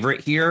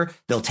favorite here.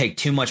 They'll take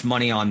too much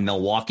money on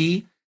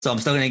Milwaukee. So I'm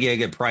still going to get a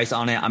good price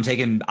on it. I'm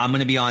going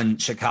to be on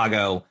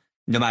Chicago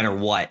no matter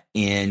what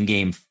in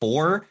game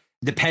 4.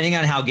 Depending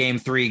on how game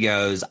 3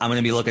 goes, I'm going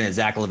to be looking at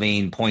Zach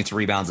LaVine points,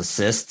 rebounds,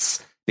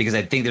 assists, because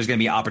I think there's going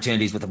to be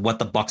opportunities with what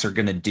the Bucks are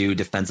going to do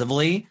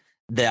defensively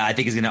that I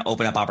think is going to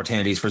open up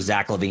opportunities for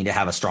Zach LaVine to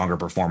have a stronger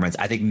performance.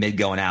 I think mid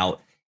going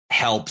out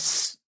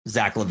helps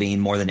Zach LaVine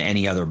more than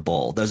any other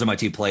Bull. Those are my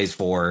 2 plays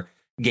for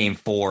game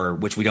 4,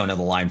 which we don't know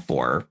the line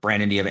for.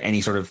 Brandon, do you have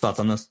any sort of thoughts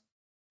on this?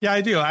 Yeah,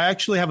 I do. I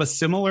actually have a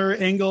similar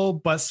angle,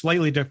 but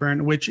slightly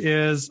different, which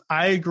is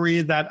I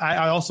agree that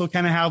I also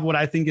kind of have what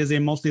I think is a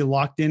mostly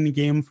locked in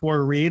game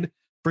 4 read.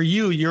 For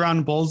you, you're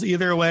on Bulls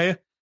either way.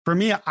 For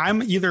me,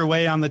 I'm either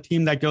way on the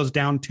team that goes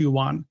down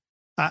 2-1.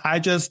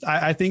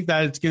 I think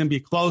that it's going to be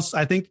close.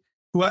 I think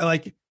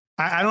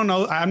I don't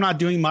know. I'm not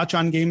doing much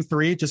on game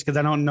 3 just because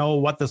I don't know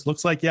what this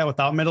looks like yet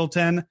without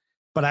Middleton.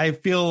 But I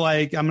feel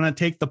like I'm going to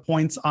take the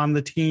points on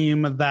the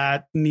team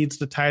that needs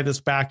to tie this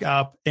back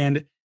up.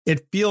 And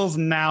it feels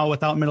now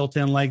without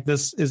Middleton like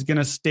this is going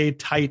to stay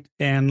tight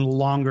and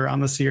longer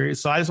on the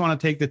series. So I just want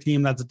to take the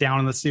team that's down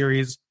in the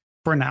series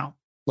for now.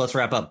 Let's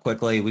wrap up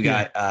quickly. We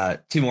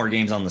got 2 more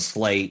games on the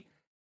slate.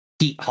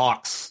 Heat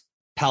Hawks,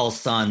 Pels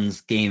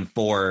Suns, game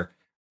 4.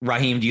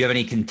 Raheem, do you have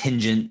any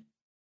contingent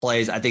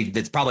plays? I think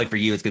that's probably for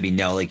you. It's going to be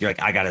no. Like you're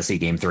like, I got to see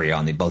game 3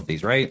 on both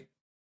these, right?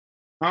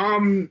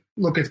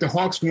 Look, if the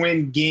Hawks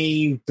win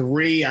game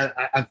 3,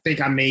 I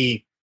think I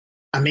may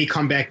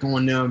come back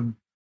on them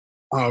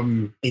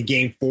in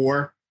game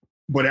 4.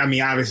 But I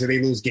mean, obviously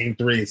they lose game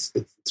 3.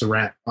 It's a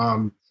wrap.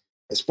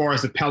 As far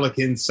as the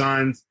Pelicans,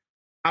 Suns,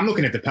 I'm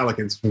looking at the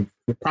Pelicans for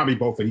probably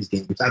both of these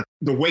games.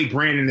 The way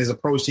Brandon is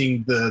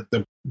approaching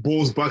the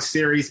Bulls Bucks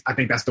series, I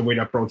think that's the way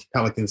to approach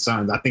Pelicans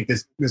Suns. I think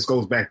this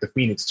goes back to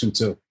Phoenix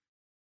too.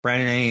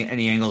 Brandon,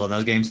 any angles on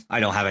those games? I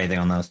don't have anything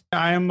on those.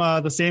 I am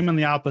the same in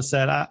the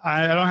opposite.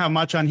 I don't have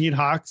much on Heat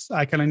Hawks.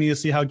 I kind of need to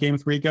see how game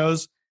 3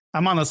 goes.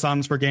 I'm on the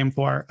Suns for game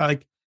 4.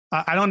 Like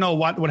I don't know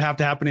what would have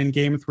to happen in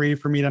game 3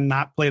 for me to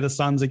not play the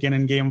Suns again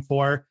in game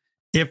 4.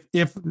 If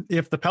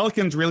the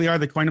Pelicans really are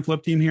the coin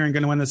flip team here and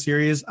going to win the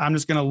series, I'm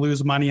just going to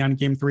lose money on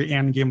game 3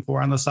 and game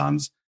 4 on the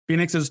Suns.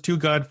 Phoenix is too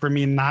good for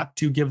me not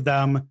to give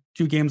them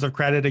 2 games of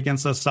credit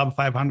against a sub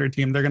 500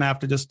 team. They're going to have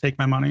to just take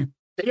my money.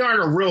 They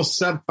aren't a real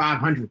sub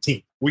 500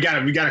 team. We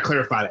got to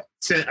clarify that.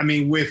 So, I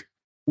mean, with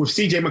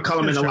CJ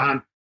McCollum in the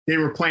line, they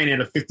were playing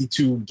at a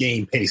 52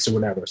 game pace or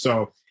whatever.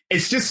 So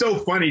it's just so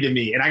funny to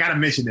me. And I got to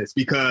mention this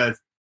because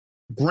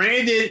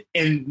Brandon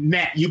and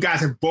Matt, you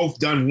guys have both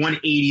done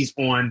 180s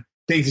on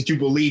things that you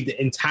believe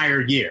the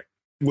entire year.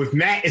 With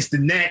Matt, it's the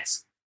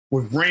Nets.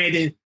 With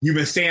Brandon, you've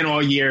been saying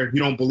all year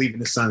you don't believe in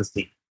the Suns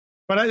team.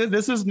 But I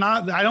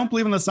don't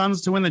believe in the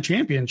Suns to win the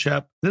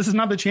championship. This is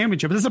not the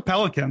championship. This is the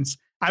Pelicans.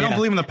 I don't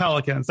believe in the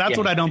Pelicans. That's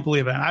what I don't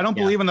believe in. I don't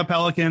believe in the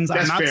Pelicans.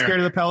 That's I'm not scared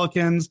of the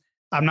Pelicans.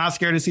 I'm not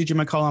scared of CJ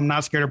McCollum. I'm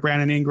not scared of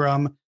Brandon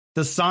Ingram.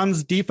 The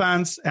Suns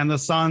defense and the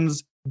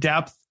Suns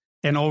depth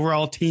and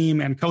overall team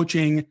and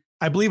coaching,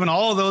 I believe in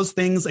all of those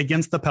things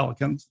against the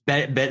Pelicans.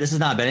 This is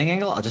not a betting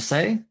angle. I'll just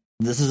say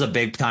this is a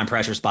big time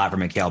pressure spot for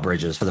Mikal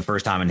Bridges for the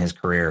first time in his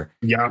career.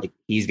 Yeah. Like,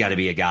 he's got to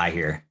be a guy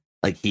here.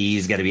 Like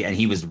he's got to be, and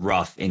he was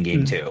rough in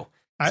game 2.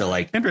 So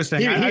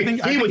interesting.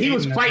 He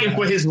was fighting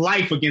for his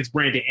life against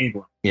Brandon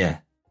Ingram. Yeah.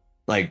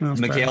 Like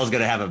Mikal's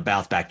going to have a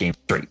bounce back game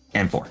 3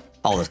 and 4.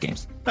 All those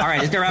games. All right,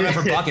 let's get wrap it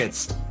for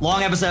Buckets.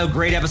 Long episode,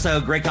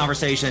 great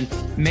conversation.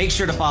 Make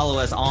sure to follow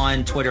us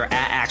on Twitter at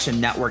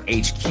Action Network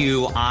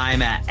HQ.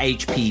 I'm at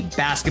HP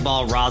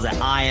Basketball. Roz at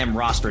I am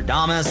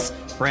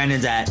Rostradamus.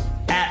 Brandon's at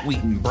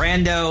Wheaton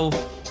Brando.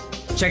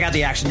 Check out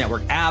the Action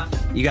Network app.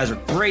 You guys are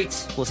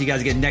great. We'll see you guys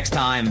again next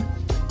time.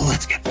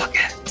 Let's get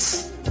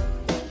buckets.